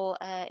 So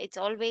it's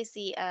always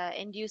the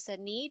end user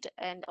need,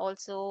 and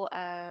also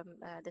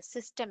the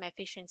system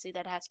efficiency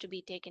that has to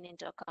be taken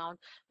into account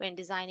when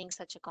designing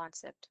such a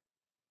concept.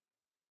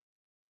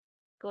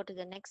 Go to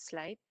the next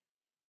slide.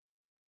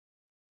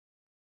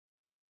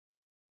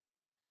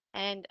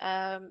 And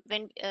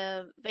when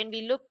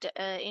we looked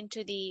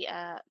into the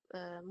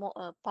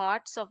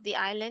parts of the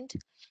island,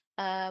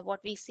 what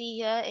we see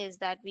here is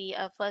that we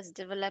first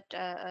developed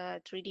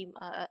a 3D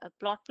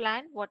plot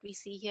plan. What we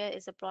see here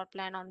is a plot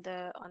plan on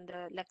the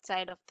left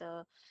side of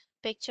the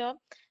picture,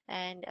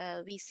 and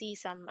we see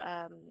some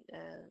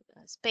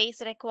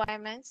space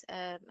requirements,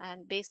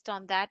 and based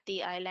on that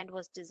the island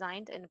was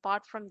designed. And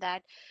apart from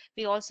that,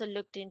 we also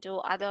looked into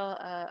other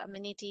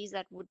amenities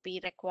that would be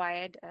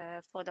required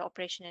for the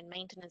operation and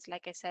maintenance,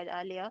 like I said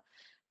earlier.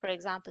 For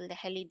example, the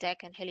heli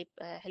deck and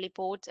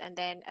heliports, and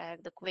then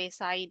the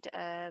quayside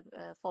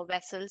for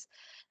vessels,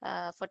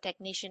 for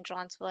technician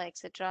transfer,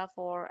 etc.,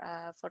 for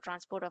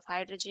transport of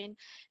hydrogen.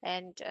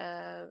 And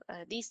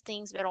these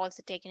things were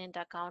also taken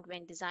into account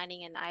when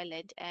designing an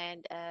island.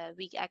 And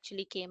we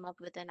actually came up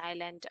with an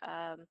island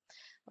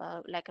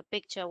like a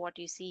picture, what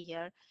you see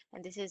here.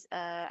 And this is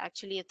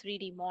actually a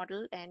 3D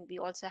model, and we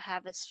also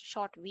have a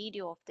short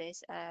video of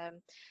this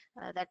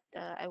that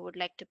I would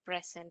like to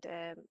present,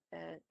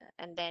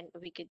 and then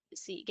we could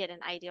get an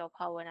idea of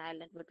how an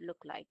island would look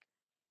like.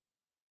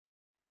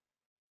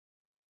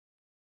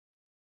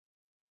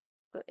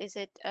 Is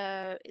it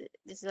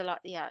this is a lot,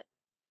 yeah.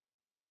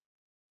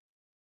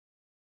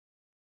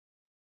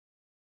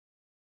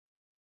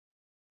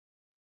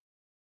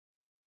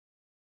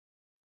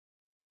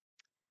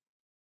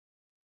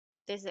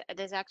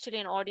 There's actually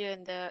an audio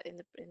in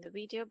the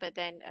video, but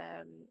then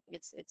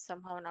it's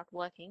somehow not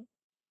working.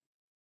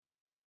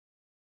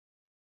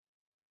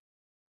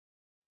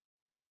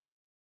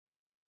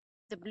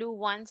 The blue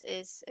ones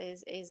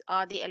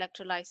are the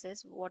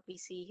electrolyzers. What we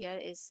see here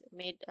is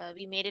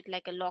we made it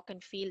like a lock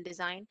and feel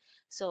design.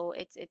 So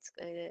it's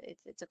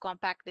a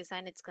compact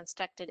design. It's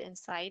constructed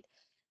inside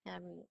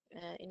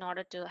in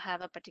order to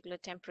have a particular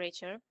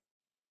temperature.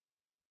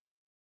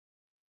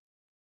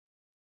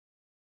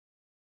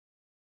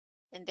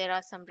 And there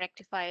are some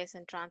rectifiers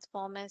and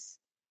transformers,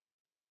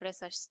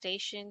 pressure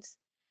stations.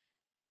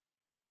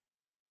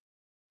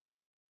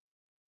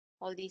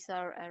 All these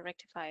are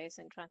rectifiers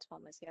and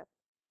transformers here.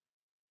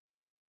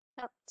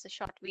 Oh, it's a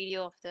short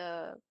video of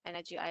the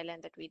energy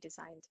island that we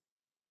designed.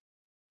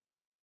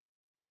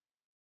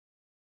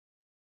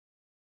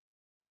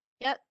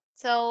 Yeah,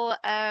 so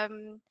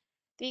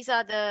these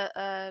are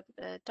the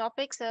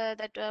topics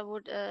that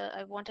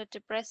I wanted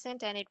to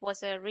present, and it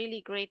was a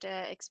really great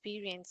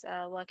experience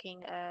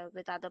working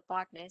with other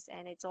partners,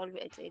 and it's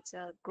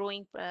a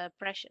growing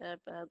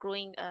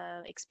growing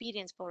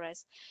experience for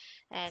us.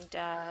 And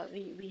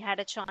we had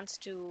a chance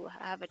to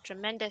have a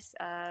tremendous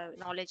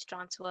knowledge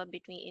transfer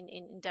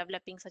in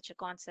developing such a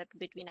concept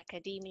between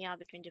academia,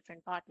 between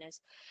different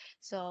partners.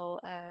 So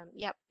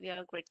yeah, we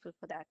are grateful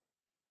for that.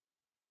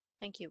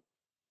 Thank you.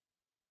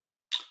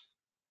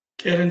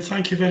 Karen,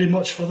 thank you very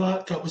much for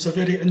that. That was a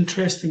very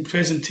interesting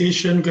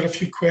presentation. Got a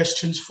few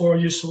questions for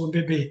you, so we'll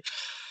maybe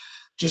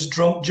just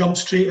jump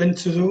straight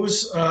into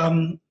those.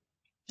 One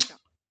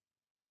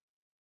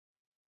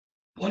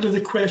of the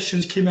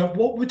questions came out: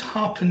 what would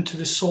happen to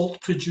the salt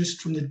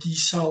produced from the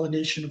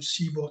desalination of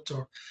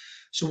seawater?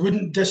 So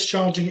wouldn't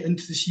discharging it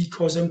into the sea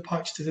cause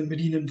impacts to the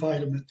marine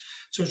environment?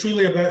 So it's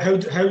really about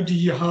how do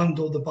you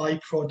handle the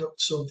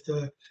byproducts of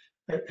the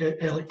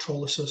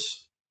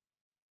electrolysis?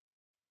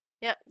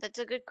 Yeah, that's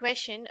a good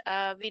question.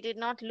 We did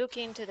not look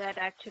into that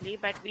actually,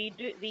 but we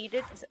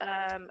did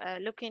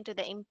look into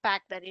the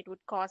impact that it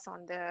would cause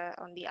on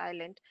the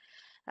island.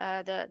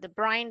 The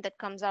brine that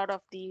comes out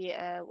of the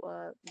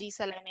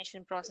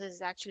desalination process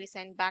is actually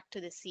sent back to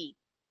the sea.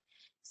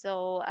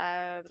 So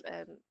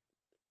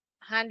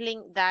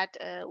handling that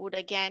would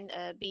again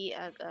be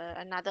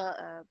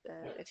another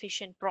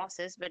efficient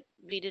process, but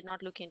we did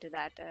not look into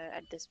that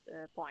at this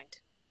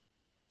point.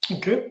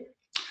 Okay.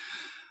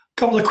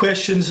 Couple of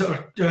questions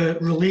that are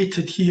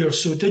related here.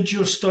 So did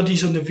your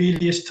studies on the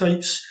various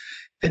types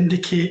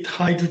indicate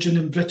hydrogen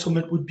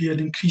embrittlement would be an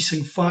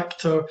increasing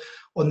factor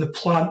on the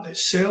plant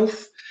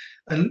itself?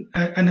 And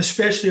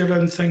especially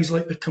around things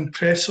like the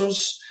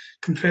compressors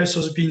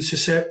being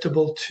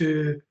susceptible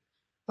to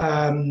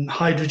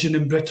hydrogen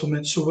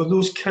embrittlement. So were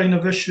those kind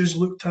of issues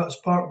looked at as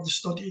part of the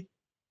study?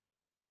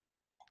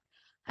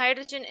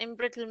 Hydrogen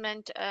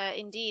embrittlement,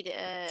 indeed,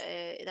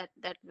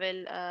 that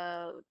will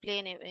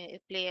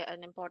play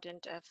an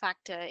important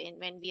factor in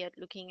when we are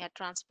looking at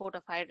transport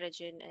of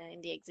hydrogen in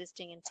the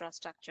existing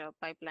infrastructure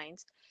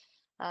pipelines.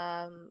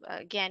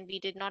 Again, we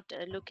did not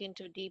look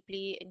into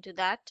deeply into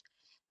that.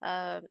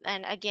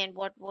 And again,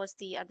 what was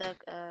the other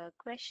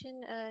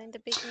question in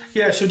the beginning?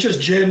 Yeah, so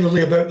just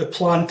generally about the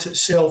plant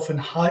itself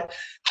and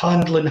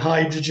handling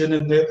hydrogen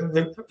and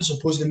I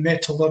suppose the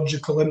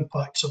metallurgical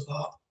impacts of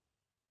that.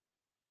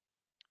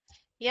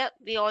 Yeah,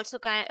 we also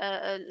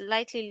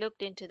lightly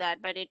looked into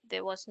that, but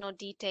there was no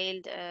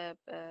detailed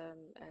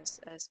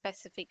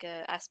specific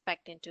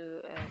aspect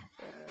into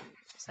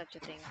such a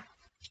thing.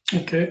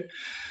 Okay.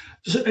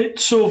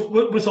 So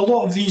with a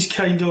lot of these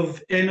kind of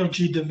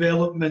energy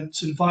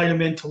developments,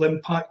 environmental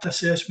impact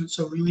assessments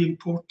are really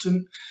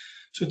important.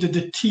 So did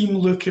the team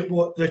look at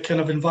what the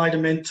kind of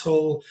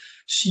environmental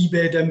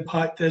seabed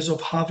impact is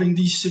of having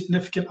these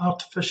significant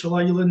artificial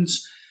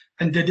islands?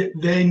 And did it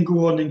then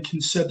go on and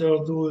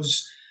consider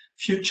those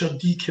future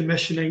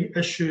decommissioning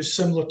issues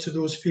similar to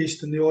those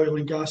faced in the oil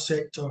and gas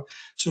sector?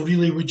 So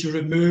really, would you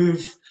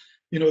remove,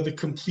 the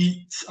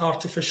complete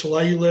artificial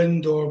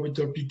island, or would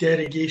there be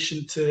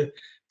derogation to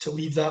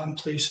leave that in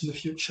place in the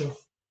future?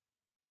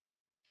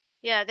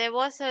 Yeah, there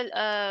was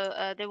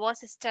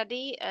a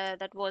study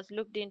that was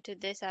looked into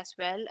this as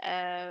well.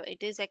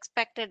 It is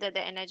expected that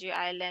the energy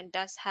island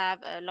does have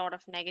a lot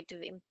of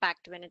negative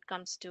impact when it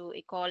comes to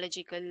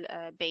ecological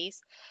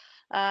base.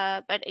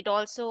 But it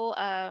also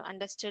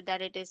understood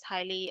that it is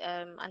highly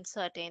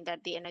uncertain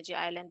that the energy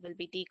island will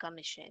be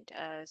decommissioned.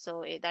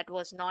 So that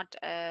was not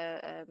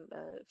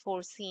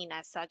foreseen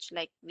as such,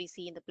 like we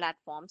see in the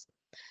platforms.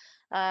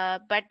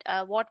 But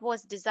what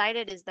was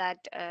decided is that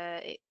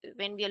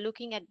when we are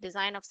looking at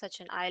design of such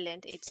an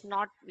island,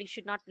 we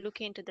should not look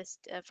into this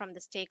from the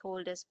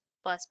stakeholders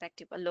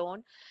perspective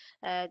alone,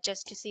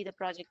 just to see the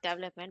project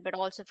development, but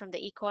also from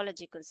the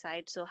ecological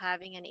side. So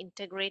having an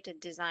integrated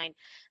design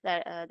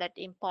that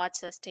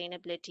imparts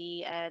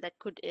sustainability, that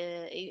could,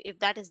 if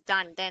that is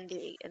done, then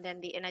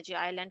the energy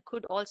island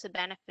could also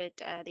benefit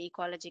the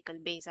ecological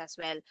base as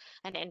well,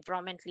 and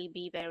environmentally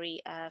be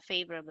very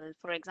favorable.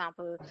 For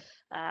example,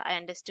 I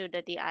understood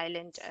that the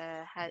island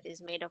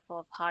is made up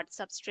of hard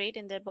substrate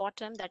in the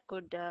bottom that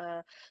could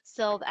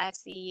serve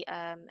as a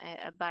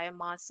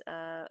biomass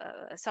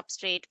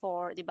substrate for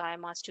the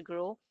biomass to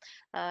grow.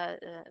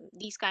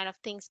 These kind of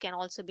things can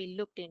also be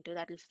looked into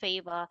that will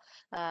favor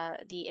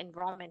the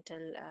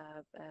environmental,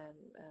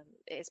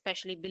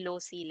 especially below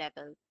sea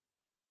level.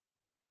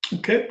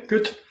 Okay,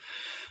 good.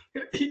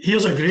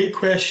 Here's a great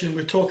question.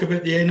 We talk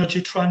about the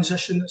energy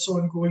transition that's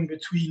ongoing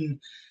between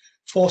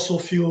fossil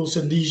fuels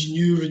and these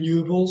new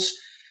renewables.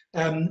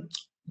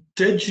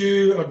 Did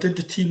you or did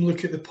the team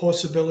look at the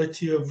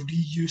possibility of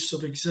reuse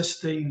of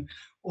existing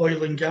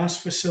oil and gas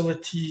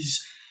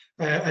facilities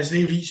as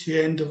they reach the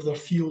end of their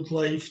field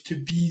life to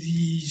be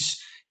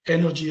these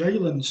energy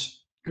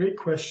islands? Great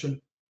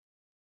question.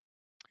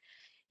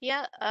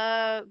 Yeah,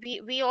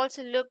 we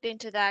also looked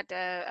into that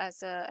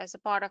as a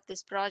part of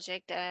this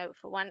project.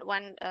 For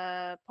one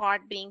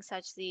part being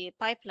such the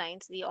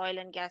pipelines, the oil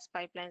and gas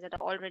pipelines that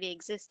are already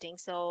existing.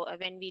 So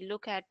when we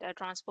look at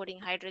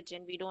transporting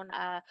hydrogen, we don't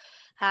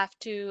have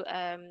to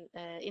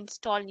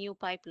install new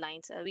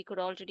pipelines. We could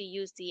already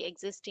use the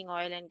existing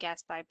oil and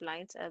gas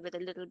pipelines with a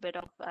little bit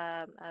of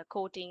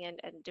coating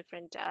and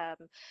different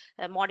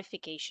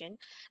modification,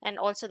 and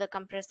also the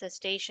compressor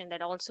station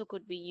that also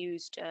could be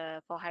used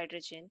for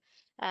hydrogen.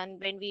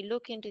 And when we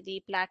look into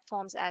the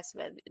platforms as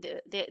well,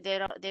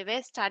 there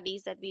were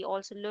studies that we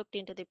also looked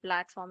into the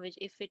platform, which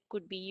if it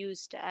could be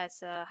used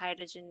as a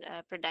hydrogen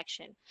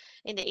production.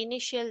 In the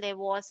initial, there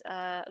was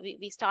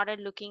we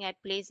started looking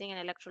at placing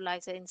an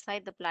electrolyzer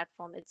inside the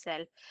platform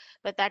itself,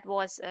 but that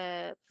was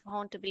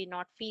found to be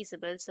not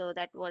feasible, so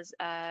that was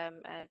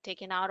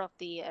taken out of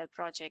the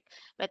project.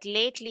 But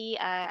lately,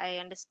 I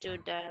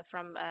understood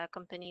from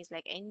companies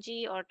like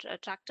NG or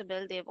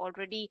Tractable, they've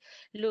already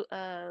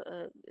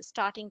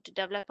starting to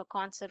develop develop a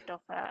concept of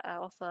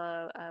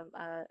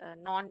a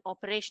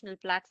non-operational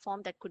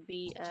platform that could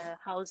be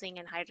housing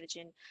and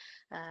hydrogen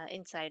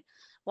inside.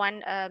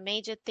 One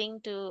major thing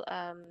to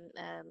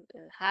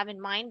have in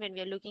mind when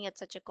we are looking at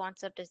such a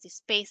concept is the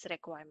space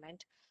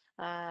requirement.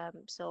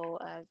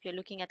 If you're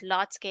looking at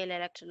large scale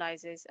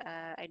electrolyzers,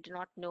 I do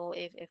not know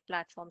if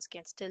platforms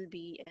can still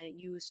be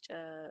used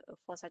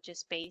for such a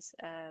space.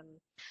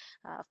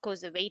 Of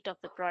course, the weight of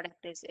the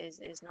product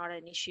is not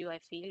an issue, I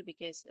feel,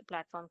 because the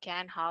platform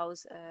can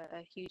house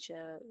a huge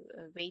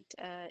weight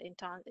in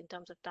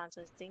terms of tons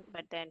of thing,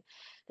 but then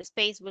the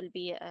space will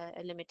be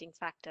a limiting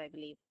factor, I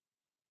believe.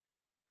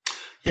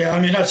 Yeah,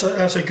 I mean, that's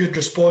a good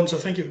response. I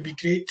think it would be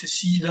great to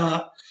see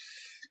that,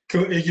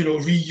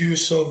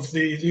 reuse of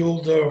the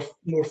older,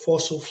 more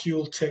fossil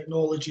fuel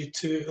technology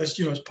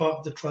as part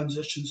of the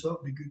transition. So that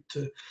would be good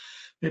to,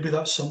 maybe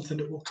that's something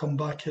that will come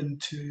back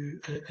into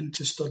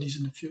studies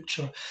in the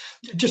future.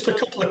 Just a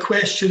couple of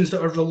questions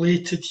that are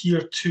related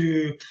here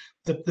to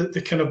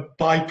the kind of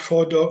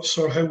byproducts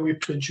or how we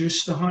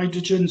produce the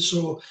hydrogen.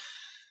 So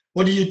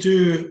what do you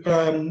do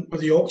with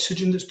the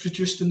oxygen that's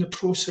produced in the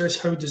process?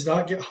 How does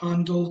that get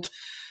handled?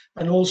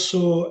 And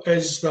also,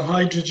 is the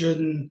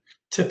hydrogen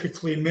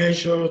typically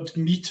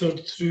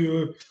metered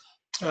through,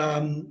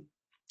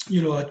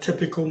 a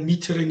typical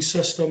metering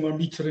system or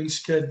metering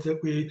skid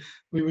that we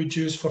would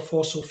use for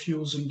fossil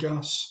fuels and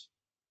gas?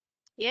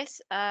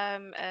 Yes,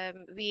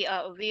 we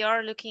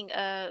are looking.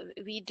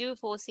 We do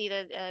foresee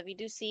that we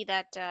do see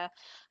that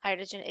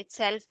hydrogen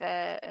itself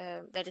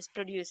that is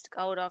produced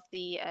out of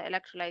the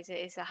electrolyzer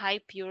is a high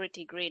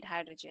purity grade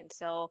hydrogen.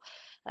 So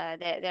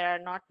there are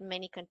not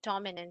many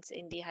contaminants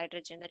in the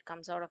hydrogen that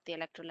comes out of the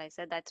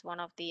electrolyzer. That's one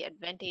of the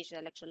advantage the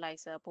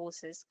electrolyzer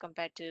poses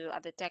compared to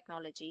other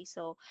technology.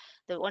 So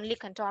the only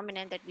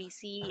contaminant that we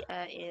see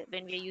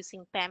when we are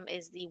using PEM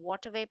is the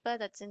water vapor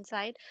that's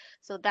inside.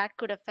 So that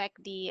could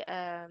affect the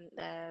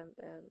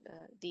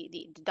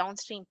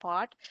downstream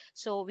part.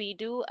 So we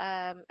do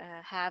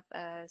have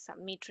some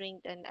metering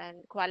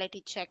and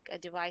quality check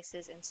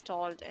devices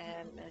installed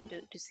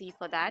to see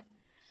for that.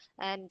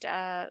 And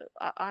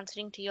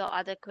answering to your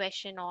other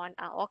question on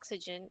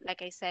oxygen,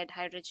 like I said,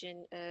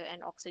 hydrogen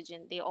and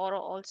oxygen, they are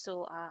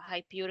also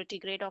high purity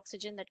grade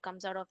oxygen that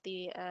comes out of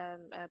the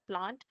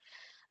plant.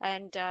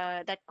 And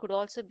that could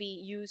also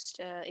be used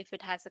if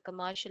it has a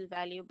commercial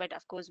value, but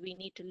of course we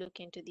need to look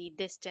into the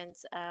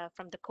distance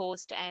from the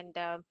coast and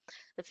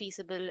the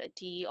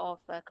feasibility of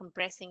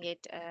compressing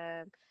it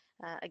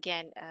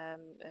again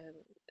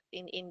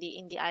in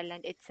the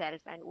island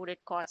itself, and would it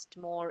cost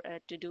more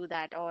to do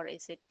that, or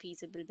is it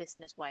feasible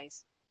business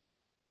wise?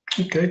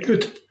 Okay,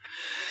 good.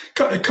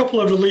 A couple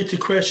of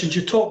related questions.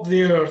 You talked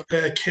there,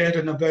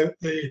 Karen, about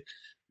the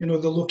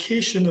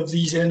location of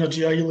these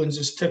energy islands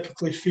is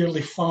typically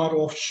fairly far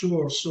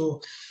offshore.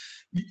 So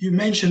you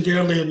mentioned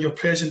earlier in your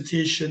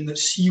presentation that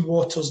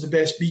seawater is the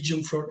best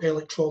medium for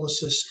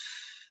electrolysis.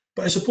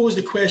 But I suppose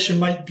the question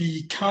might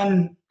be,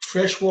 can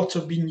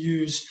freshwater be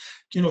used?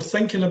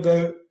 Thinking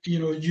about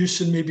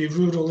use in maybe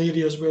rural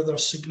areas where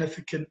there's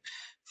significant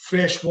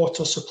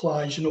freshwater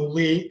supplies,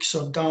 lakes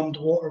or dammed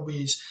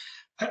waterways.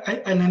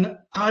 And an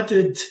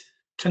added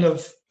kind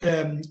of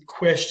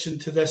question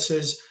to this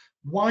is,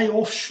 why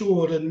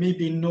offshore and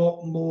maybe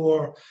not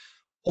more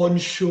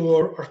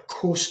onshore or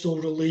coastal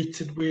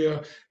related,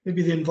 where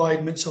maybe the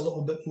environment's a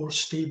little bit more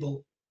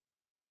stable?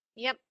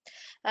 Yep.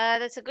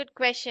 That's a good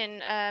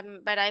question,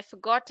 but I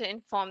forgot to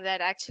inform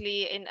that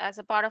actually, as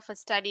a part of a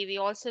study, we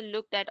also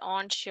looked at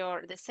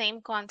onshore, the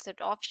same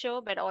concept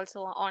offshore, but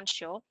also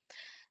onshore.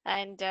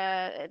 And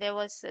there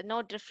was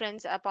no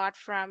difference apart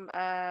from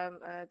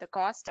the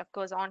cost. Of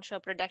course, onshore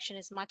production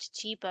is much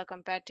cheaper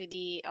compared to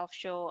the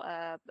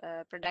offshore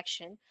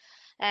production.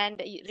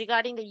 And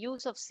regarding the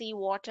use of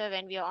seawater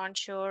when we are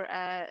onshore,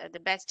 the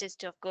best is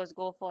to, of course,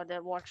 go for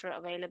the water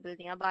available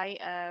nearby.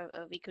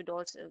 We could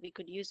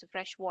use the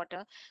fresh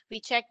water. We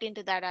checked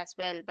into that as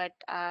well. But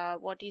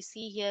what you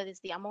see here is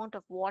the amount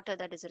of water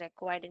that is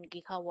required in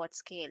gigawatt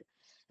scale.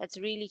 That's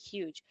really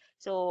huge.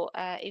 So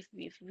if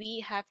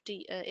we have to,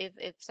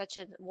 if such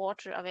a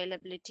water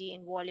availability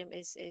in volume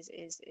is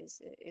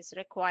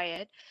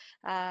required,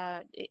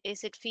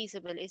 is it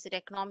feasible? Is it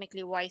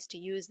economically wise to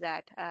use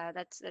that?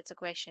 That's a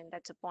question.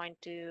 That's a point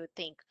to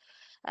think.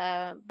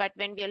 But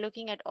when we are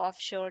looking at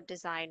offshore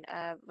design,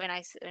 when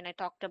I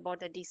talked about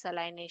the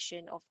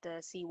desalination of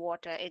the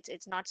seawater,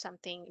 it's not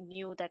something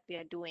new that we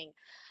are doing.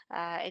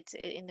 It's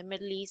in the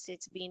Middle East.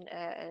 It's been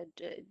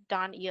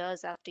done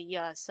years after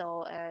years,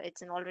 so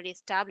it's an already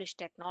established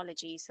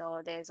technology.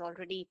 So there's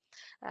already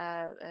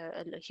a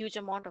huge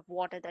amount of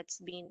water that's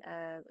been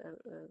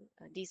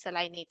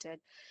desalinated.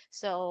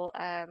 So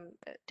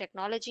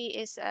technology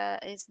is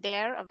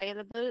there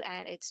available,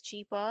 and it's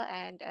cheaper,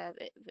 and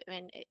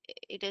when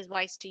it is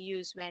wise to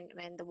use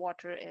when the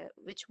water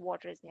which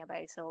water is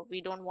nearby. So we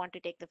don't want to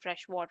take the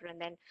fresh water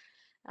and then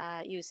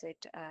use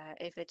it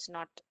if it's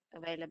not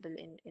available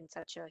in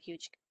such a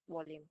huge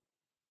volume.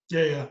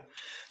 Yeah.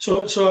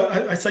 So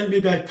I think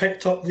maybe I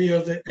picked up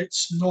there that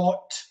it's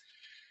not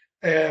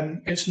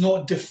It's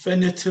not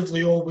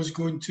definitively always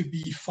going to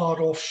be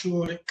far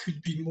offshore. It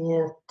could be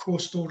more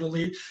coastal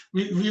related,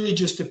 really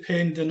just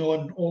depending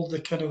on all the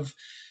kind of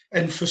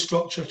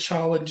infrastructure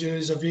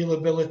challenges,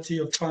 availability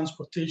of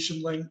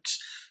transportation links,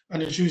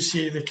 and as you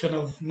say, the kind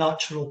of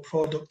natural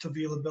product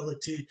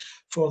availability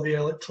for the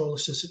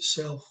electrolysis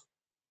itself.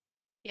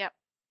 Yeah.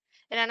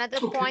 And another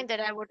Okay. point that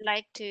I would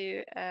like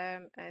to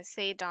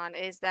say, Don,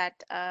 is that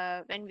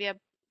when we are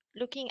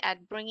looking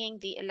at bringing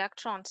the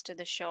electrons to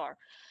the shore,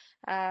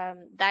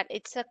 that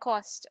it's a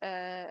cost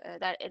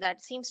that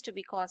seems to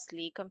be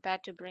costly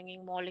compared to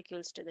bringing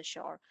molecules to the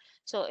shore.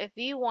 So if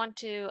we want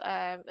to,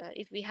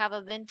 if we have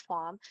a wind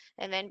farm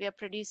and then we are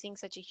producing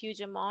such a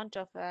huge amount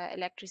of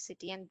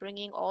electricity and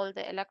bringing all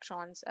the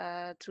electrons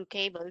through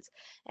cables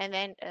and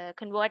then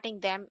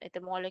converting them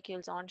the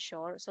molecules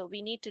onshore, so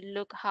we need to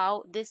look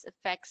how this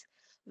affects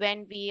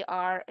when we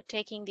are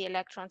taking the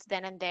electrons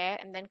then and there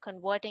and then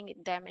converting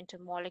them into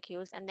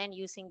molecules and then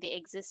using the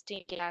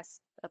existing gas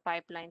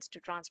pipelines to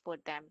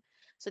transport them.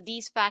 So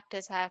these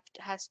factors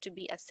has to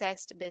be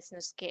assessed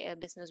business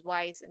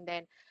wise and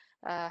then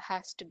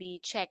has to be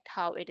checked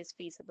how it is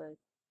feasible.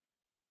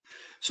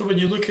 So when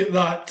you look at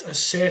that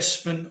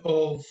assessment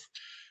of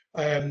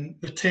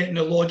the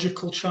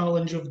technological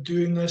challenge of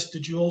doing this,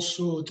 did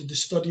the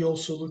study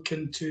also look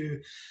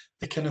into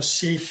the kind of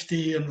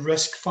safety and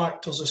risk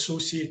factors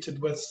associated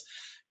with,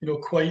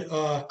 quite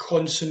a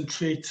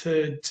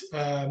concentrated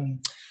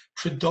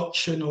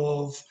production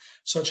of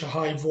such a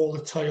high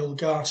volatile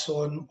gas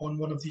on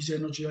one of these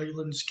energy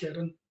islands,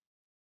 Karen?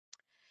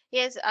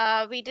 Yes,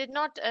 we did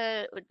not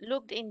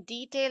looked in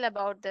detail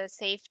about the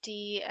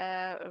safety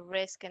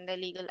risk and the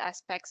legal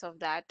aspects of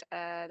that.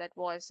 That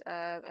was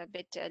a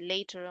bit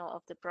later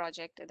of the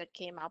project that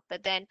came up.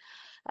 But then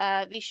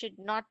we should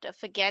not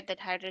forget that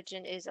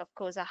hydrogen is, of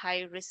course, a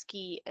high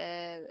risky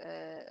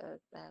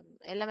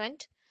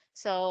element.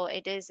 So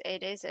it is a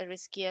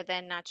riskier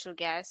than natural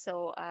gas.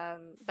 So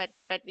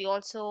but we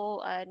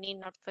also need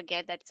not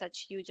forget that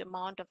such huge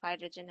amount of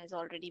hydrogen has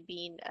already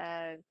been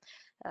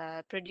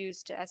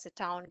produced as a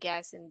town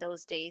gas in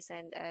those days,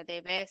 and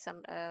there were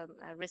some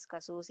risk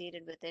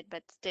associated with it,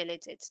 but still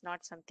it's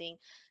not something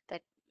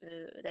that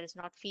that is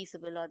not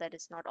feasible or that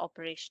is not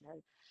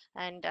operational.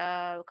 And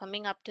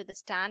coming up to the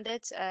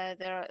standards,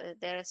 there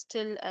are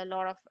still a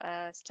lot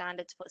of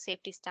standards for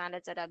safety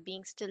standards that are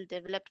being still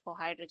developed for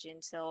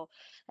hydrogen. So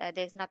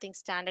there's nothing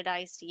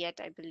standardized yet,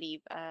 I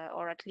believe,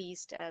 or at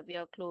least we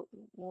are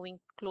moving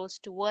close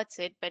towards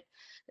it, but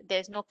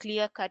there's no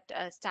clear-cut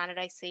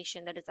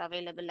standardization that is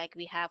available like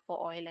we have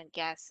for oil and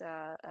gas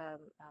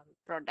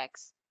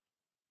products.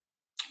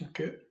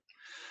 Okay.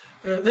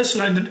 This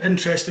is an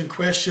interesting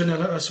question,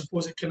 and I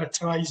suppose it kind of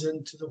ties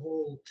into the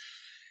whole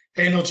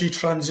energy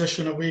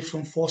transition away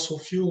from fossil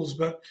fuels.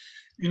 But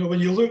when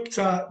you looked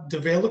at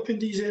developing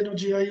these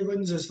energy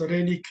islands, is there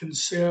any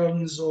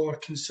concerns or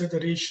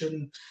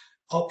consideration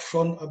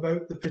upfront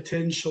about the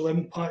potential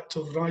impact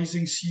of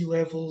rising sea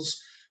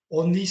levels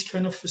on these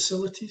kind of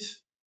facilities?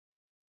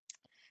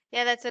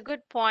 Yeah, that's a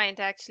good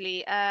point,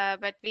 actually.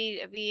 But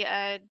we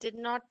did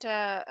not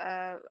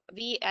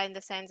we in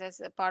the sense as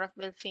a part of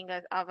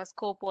Bilfinger, our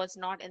scope was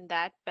not in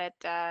that. But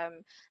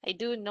I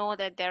do know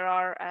that there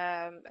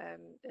are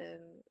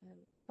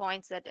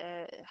points that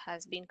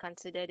has been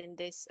considered in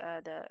this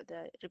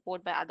the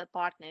report by other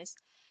partners.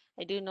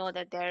 I do know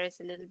that there is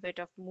a little bit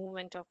of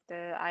movement of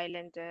the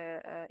island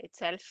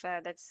itself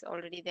that's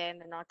already there in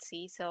the North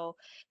Sea. So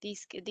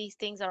these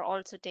things are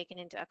also taken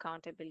into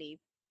account, I believe.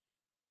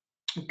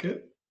 Okay.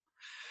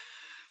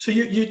 So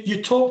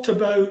you talked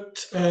about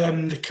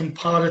the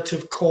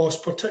comparative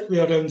cost, particularly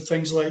around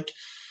things like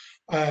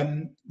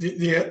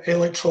the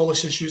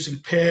electrolysis using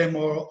PEM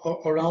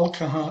or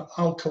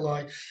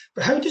alkali.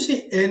 But how does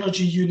the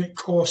energy unit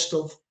cost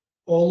of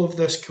all of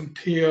this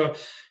compare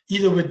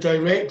either with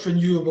direct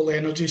renewable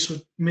energy, so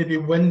maybe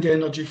wind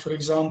energy, for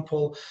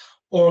example,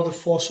 or the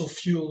fossil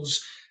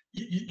fuels?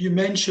 You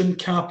mentioned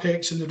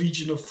capex in the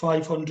region of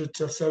 500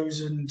 to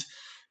 1,000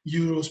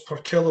 euros per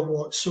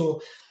kilowatt. So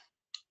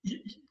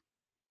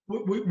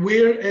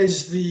where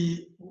is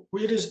the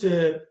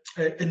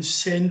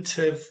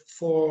incentive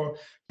for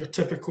your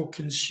typical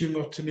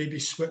consumer to maybe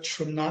switch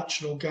from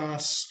natural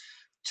gas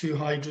to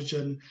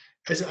hydrogen?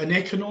 Is it an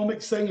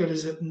economic thing, or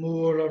is it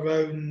more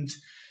around,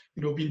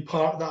 being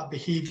part of that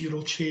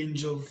behavioural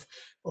change of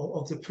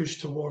the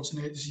push towards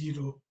net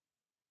zero?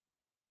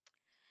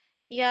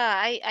 Yeah,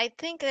 I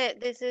think that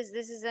this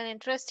is an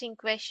interesting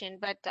question,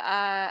 but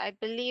I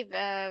believe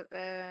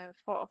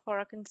for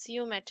a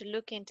consumer to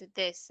look into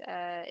this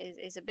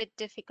is a bit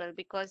difficult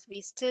because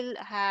we still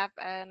have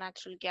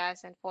natural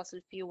gas and fossil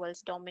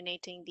fuels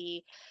dominating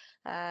the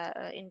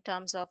in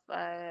terms of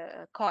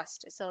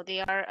cost. So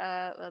they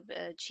are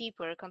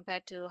cheaper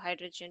compared to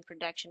hydrogen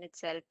production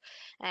itself.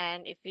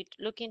 And if we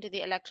look into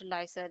the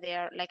electrolyzer, they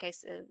are, like I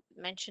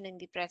mentioned in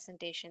the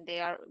presentation, they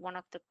are one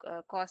of the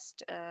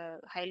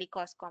highly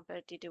cost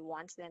competitive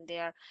ones. Then they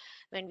are,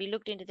 when we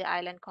looked into the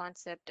island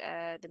concept,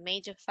 the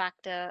major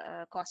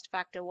factor, cost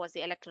factor, was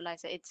the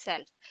electrolyzer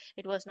itself.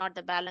 It was not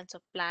the balance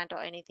of plant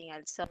or anything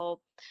else. So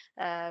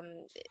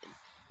um,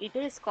 it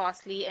is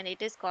costly and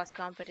it is cost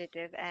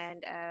competitive,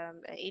 and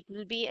it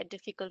will be a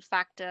difficult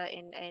factor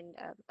in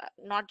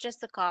not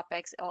just the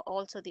capex,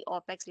 also the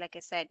opex. Like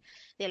I said,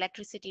 the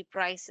electricity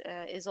price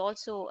is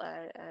also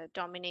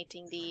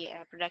dominating the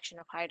production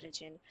of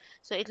hydrogen.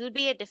 So it will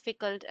be a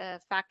difficult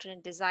factor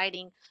in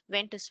deciding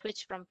when to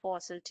switch from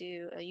fossil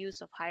to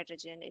use of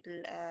hydrogen. It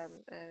will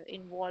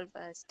involve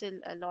still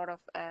a lot of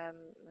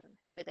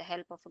with the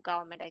help of a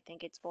government, I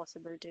think it's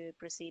possible to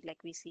proceed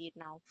like we see it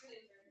now.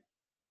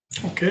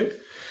 Okay.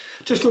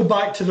 Just go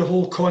back to the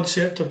whole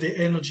concept of the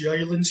energy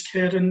islands,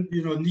 Karen,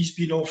 and these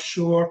being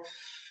offshore.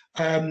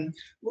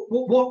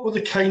 What were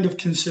the kind of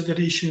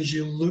considerations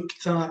you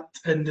looked at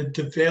in the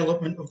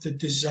development of the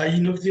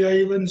design of the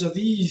islands? Are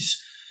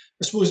these,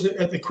 I suppose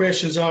the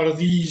questions are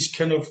these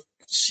kind of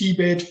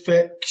seabed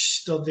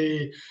fixed? Are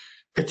they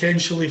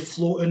potentially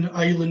floating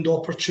island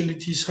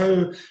opportunities?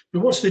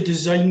 What's the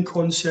design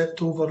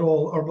concept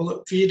overall, or will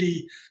it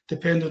vary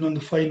depending on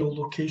the final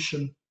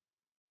location?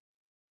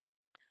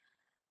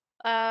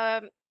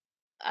 Um,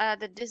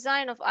 the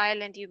design of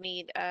island, you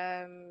mean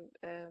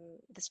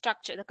the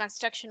structure, the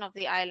construction of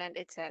the island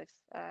itself.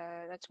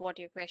 That's what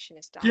your question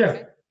is done, Yeah.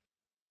 right?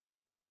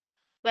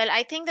 Well,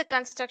 I think the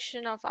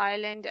construction of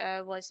island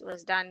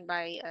was done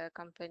by a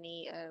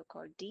company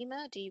called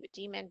Dima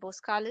and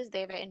Boscalis.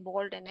 They were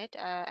involved in it,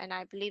 and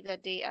I believe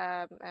that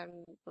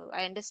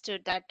I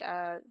understood that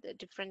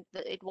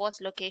it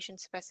was location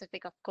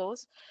specific, of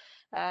course,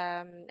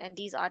 and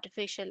these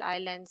artificial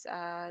islands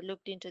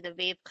looked into the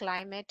wave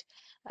climate,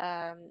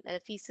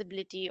 the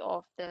feasibility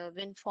of the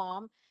wind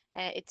farm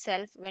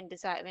itself when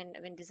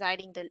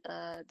deciding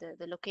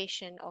the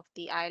location of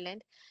the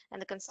island,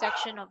 and the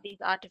construction of these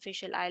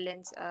artificial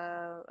islands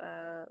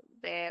were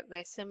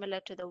similar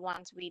to the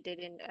ones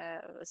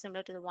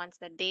similar to the ones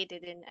that they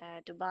did in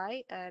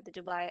Dubai. The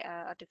Dubai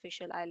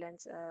artificial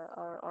islands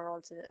are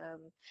also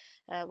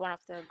one of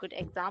the good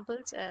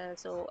examples.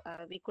 So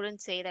we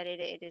couldn't say that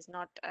it is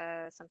not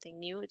something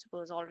new. It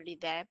was already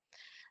there,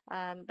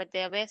 but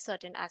there were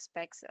certain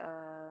aspects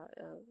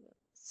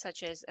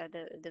such as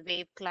the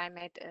wave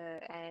climate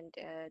and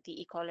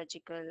the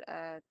ecological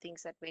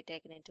things that were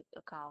taken into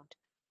account.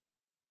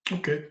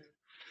 Okay.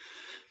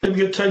 Then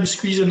we got time to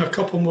squeeze in a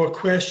couple more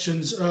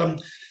questions.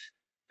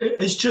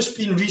 It's just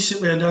been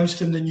recently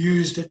announced in the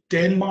news that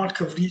Denmark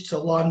have reached a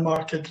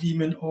landmark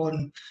agreement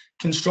on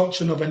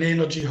construction of an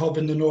energy hub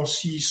in the North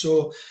Sea.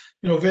 So,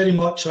 very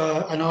much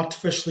an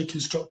artificially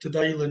constructed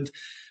island.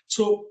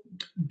 So,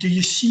 do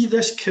you see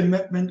this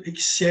commitment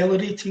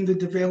accelerating the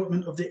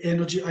development of the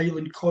energy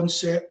island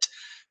concept,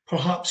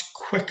 perhaps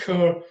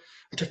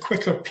at a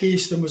quicker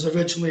pace than was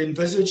originally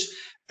envisaged?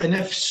 And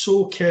if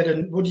so,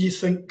 Karen, what do you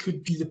think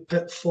could be the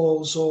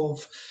pitfalls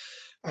of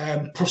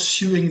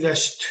pursuing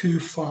this too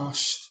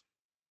fast?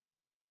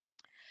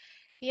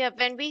 Yeah,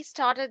 when we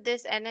started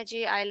this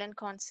energy island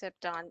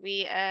concept on,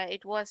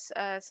 it was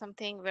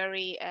something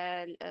very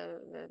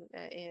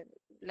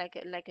like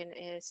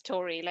a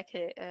story,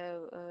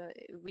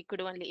 we could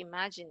only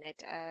imagine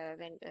it.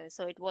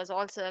 So it was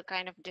also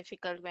kind of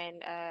difficult when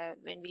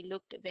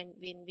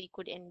we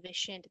could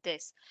envision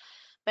this.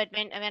 But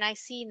when I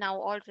see now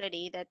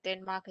already that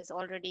Denmark is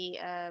already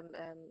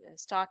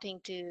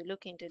starting to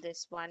look into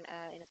this one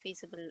in a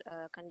feasible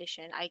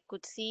condition, I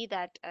could see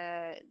that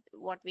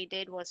what we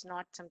did was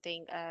not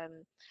something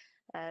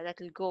that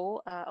will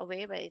go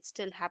away, but it's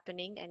still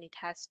happening, and it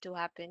has to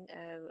happen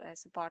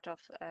as a part of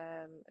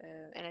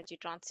energy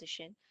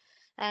transition.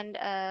 And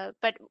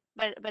but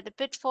the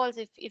pitfalls,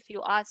 if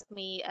you ask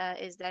me,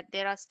 is that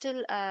there are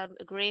still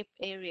gray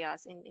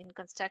areas in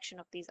construction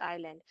of these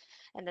islands,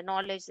 and the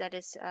knowledge that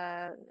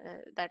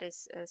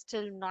is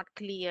still not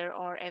clear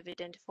or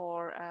evident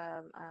for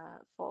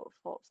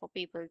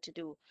people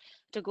to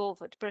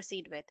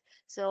proceed with.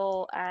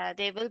 So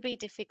there will be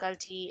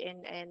difficulty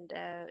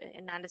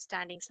in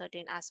understanding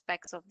certain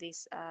aspects of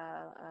this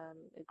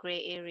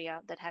gray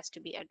area that has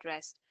to be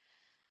addressed,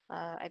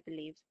 I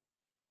believe.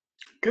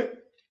 Good.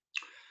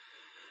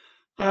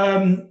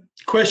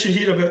 Question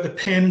here about the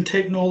PEM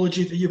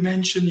technology that you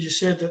mentioned. You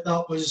said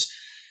that was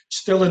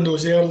still in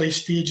those early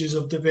stages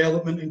of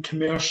development and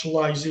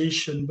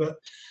commercialization, but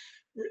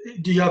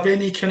do you have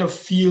any kind of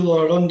feel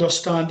or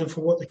understanding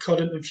for what the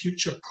current and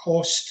future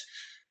cost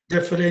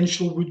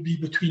differential would be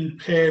between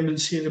PEM and,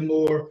 say, the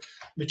more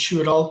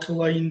mature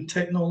alkaline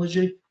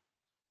technology?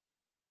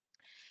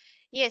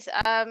 Yes,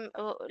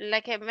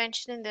 like I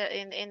mentioned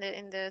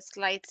in the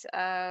slides,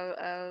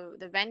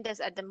 the vendors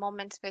at the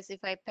moment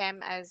specify PEM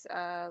as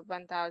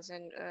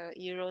 1,000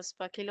 euros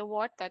per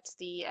kilowatt. That's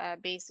the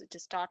base to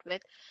start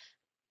with.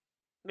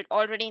 but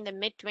already in the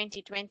mid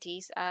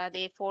 2020s,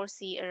 they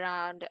foresee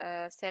around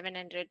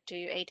 700 to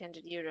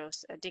 800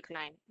 euros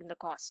decline in the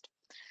cost.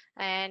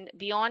 And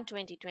beyond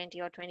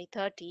 2020 or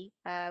 2030,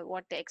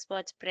 what the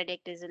experts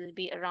predict is it'll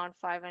be around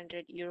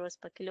 500 euros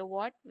per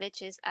kilowatt,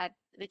 which is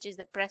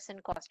the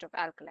present cost of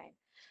alkaline.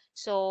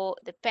 So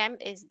the PEM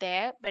is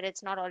there, but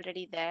it's not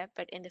already there.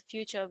 But in the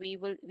future,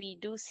 we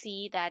do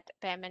see that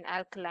PEM and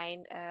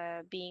alkaline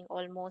being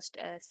almost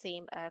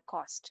same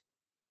cost.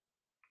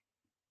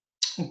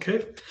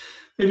 Okay,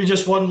 maybe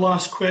just one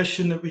last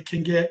question that we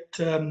can get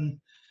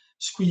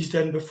squeezed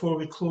in before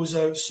we close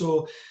out.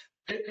 So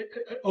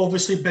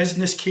obviously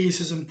business case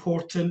is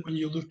important when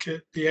you look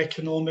at the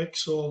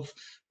economics of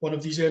one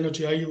of these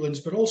energy islands,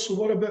 but also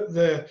what about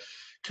the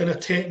kind of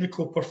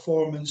technical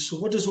performance? So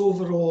what does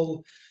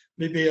overall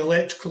maybe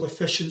electrical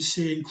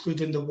efficiency,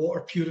 including the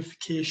water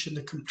purification,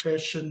 the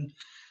compression,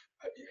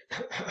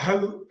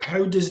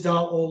 how does that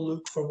all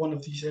look for one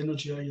of these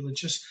energy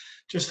islands?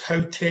 Just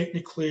how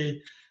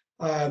technically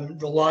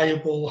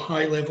reliable,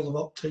 high level of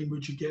uptime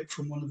would you get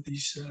from one of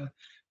these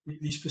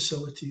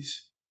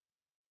facilities?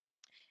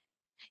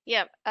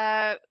 Yeah,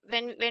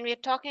 when we're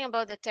talking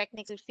about the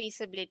technical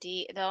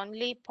feasibility, the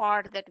only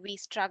part that we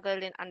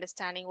struggled in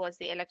understanding was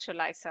the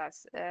electrolyzer.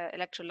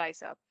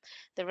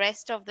 The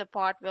rest of the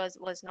part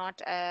was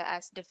not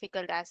as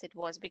difficult as it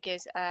was,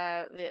 because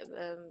a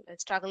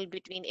struggle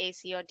between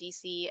AC or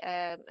DC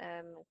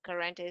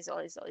current is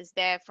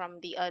there from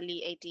the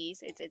early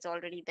 80s. It's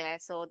already there,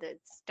 so the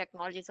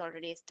technology is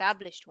already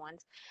established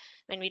ones.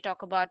 When we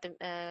talk about the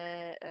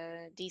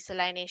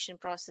desalination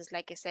process,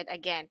 like I said,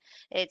 again,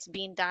 it's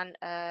been done.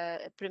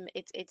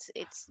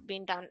 It's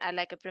been done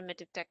like a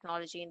primitive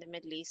technology in the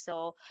Middle East.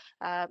 So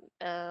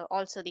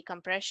also the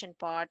compression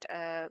part,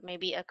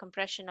 maybe a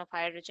compression of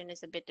hydrogen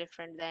is a bit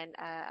different than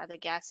other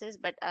gases,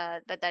 but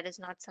that is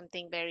not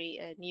something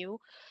very new.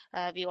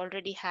 We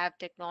already have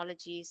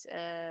technologies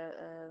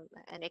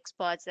and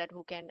experts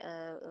who can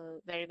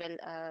very well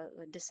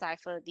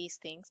decipher these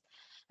things.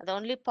 The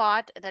only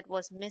part that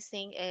was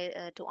missing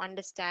to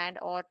understand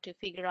or to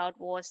figure out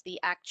was the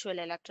actual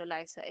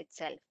electrolyzer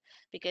itself,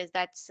 because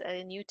that's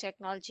a new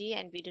technology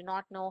and we do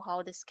not know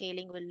how the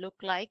scaling will look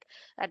like.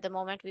 At the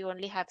moment, we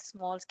only have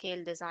small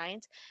scale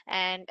designs,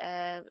 and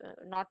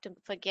not to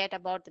forget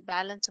about the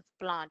balance of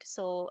plant.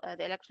 So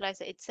the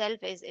electrolyzer itself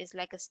is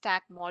like a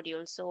stack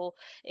module. So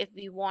if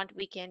we want,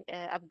 we can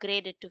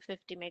upgrade it to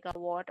 50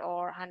 megawatt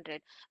or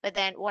 100. But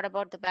then what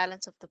about the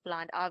balance of the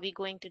plant? Are we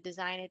going to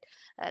design it,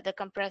 the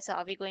compressor,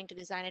 are we going to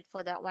design it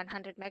for the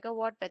 100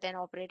 megawatt, but then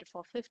operate it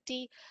for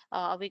 50?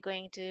 Are we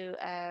going to,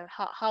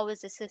 how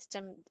is the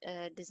system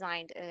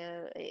designed?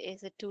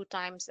 Is it 2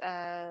 times,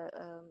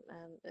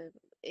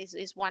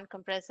 is one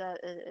compressor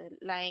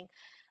lying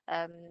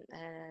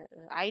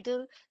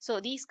idle? So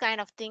these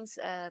kind of things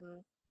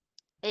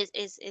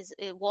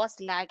it was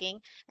lagging,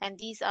 and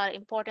these are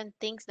important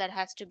things that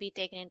has to be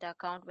taken into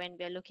account when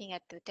we're looking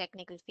at the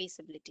technical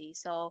feasibility.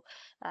 So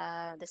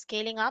the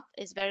scaling up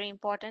is very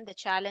important. The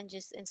challenge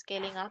is in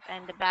scaling up,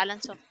 and the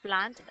balance of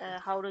plant,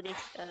 how do they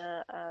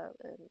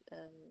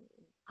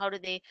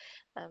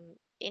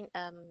in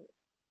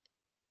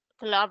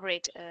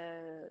collaborate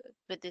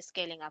with this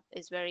scaling up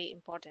is very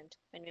important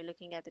when we're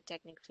looking at the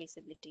technical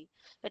feasibility.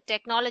 But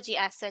technology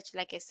as such,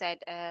 like I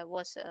said,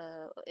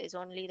 is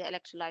only the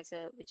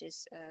electrolyzer, which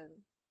is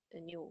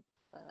new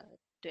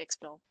to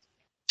explore.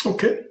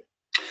 Okay.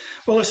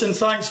 Well, listen,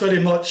 thanks very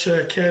much,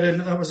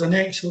 Karen. That was an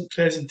excellent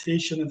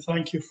presentation, and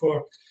thank you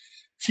for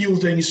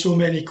fielding so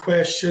many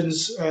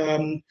questions.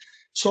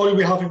 Sorry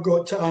we haven't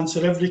got to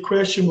answer every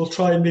question. We'll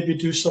try and maybe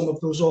do some of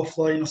those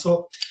offline. I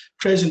thought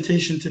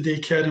presentation today,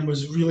 Karen,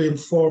 was really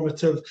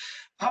informative.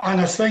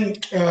 And I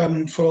think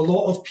for a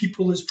lot of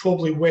people, it's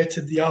probably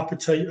whetted the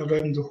appetite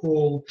around the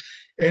whole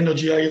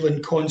energy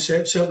island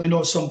concept. Certainly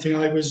not something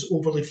I was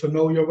overly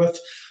familiar with.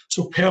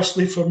 So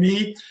personally for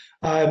me,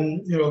 a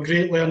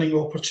great learning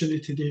opportunity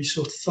today.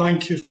 So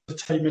thank you for the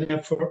time and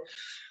effort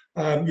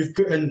you've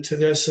put into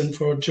this and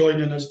for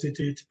joining us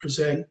today to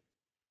present.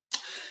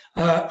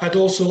 I'd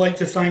also like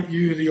to thank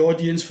you, the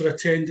audience, for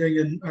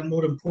attending and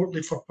more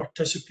importantly for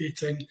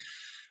participating.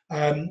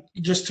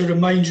 Just to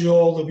remind you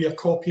all, there'll be a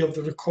copy of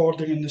the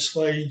recording and the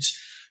slides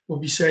will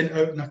be sent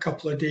out in a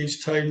couple of days'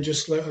 time.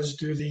 Just let us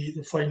do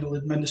the final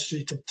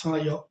administrative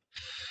tie-up.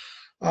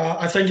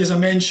 I think, as I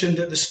mentioned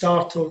at the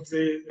start of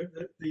the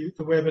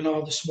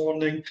webinar this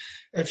morning,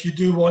 if you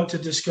do want to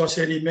discuss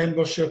any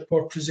membership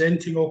or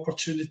presenting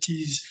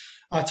opportunities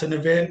at an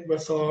event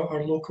with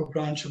our local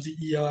branch of the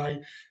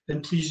EI, then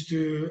please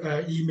do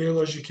email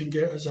us. You can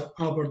get us at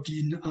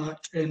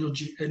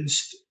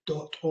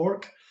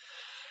aberdeen@energyinst.org.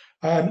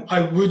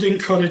 I would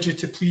encourage you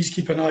to please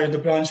keep an eye on the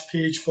branch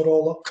page for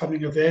all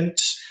upcoming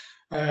events.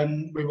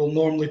 We will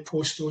normally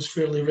post those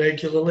fairly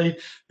regularly,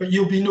 but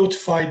you'll be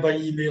notified by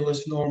email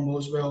as normal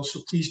as well.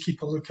 So please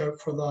keep a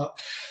lookout for that.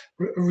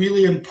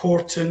 Really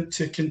important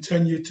to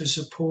continue to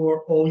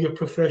support all your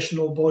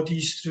professional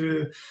bodies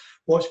through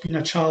what's been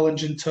a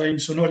challenging time.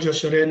 So not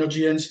just your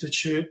Energy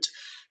Institute,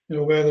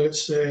 whether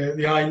it's the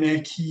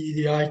IMECI,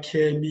 the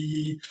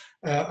IChemE,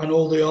 and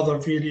all the other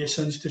various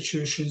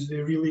institutions.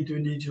 They really do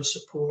need your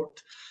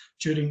support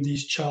during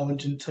these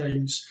challenging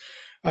times.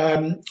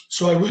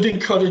 So I would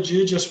encourage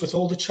you, just with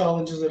all the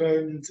challenges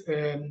around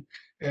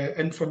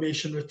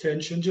information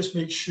retention, just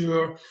make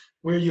sure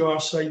where you are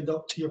signed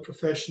up to your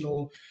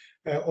professional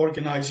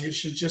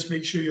organisations, just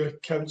make sure your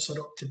accounts are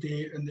up to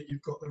date and that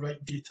you've got the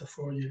right data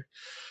for you.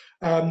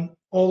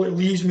 All it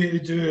leaves me to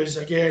do is,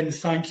 again,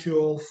 thank you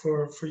all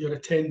for your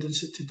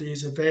attendance at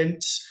today's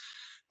events.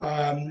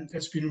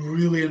 It's been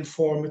really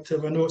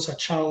informative. I know it's a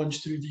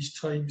challenge through these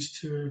times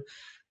to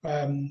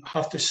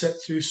have to sit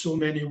through so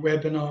many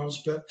webinars,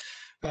 but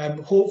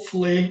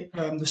hopefully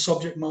the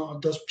subject matter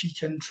does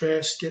pique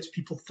interest, gets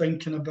people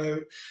thinking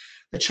about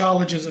the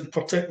challenges, and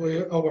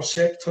particularly our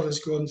sector has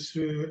gone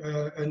through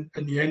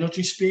in the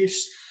energy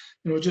space.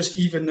 You know, just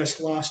even this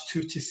last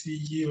 2 to 3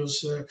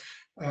 years,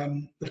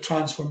 the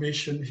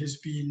transformation has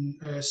been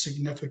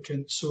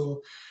significant.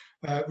 So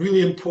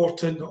really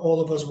important that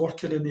all of us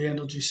working in the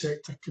energy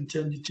sector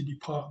continue to be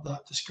part of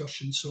that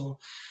discussion. So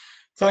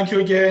thank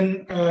you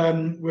again,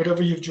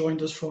 wherever you've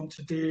joined us from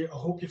today. I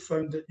hope you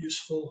found it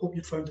useful, hope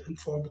you found it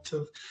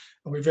informative,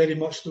 and we very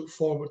much look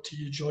forward to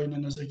you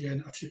joining us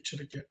again at a future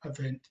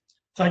event.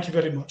 Thank you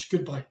very much.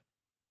 Goodbye.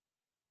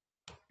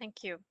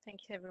 Thank you.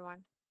 Thank you,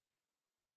 everyone.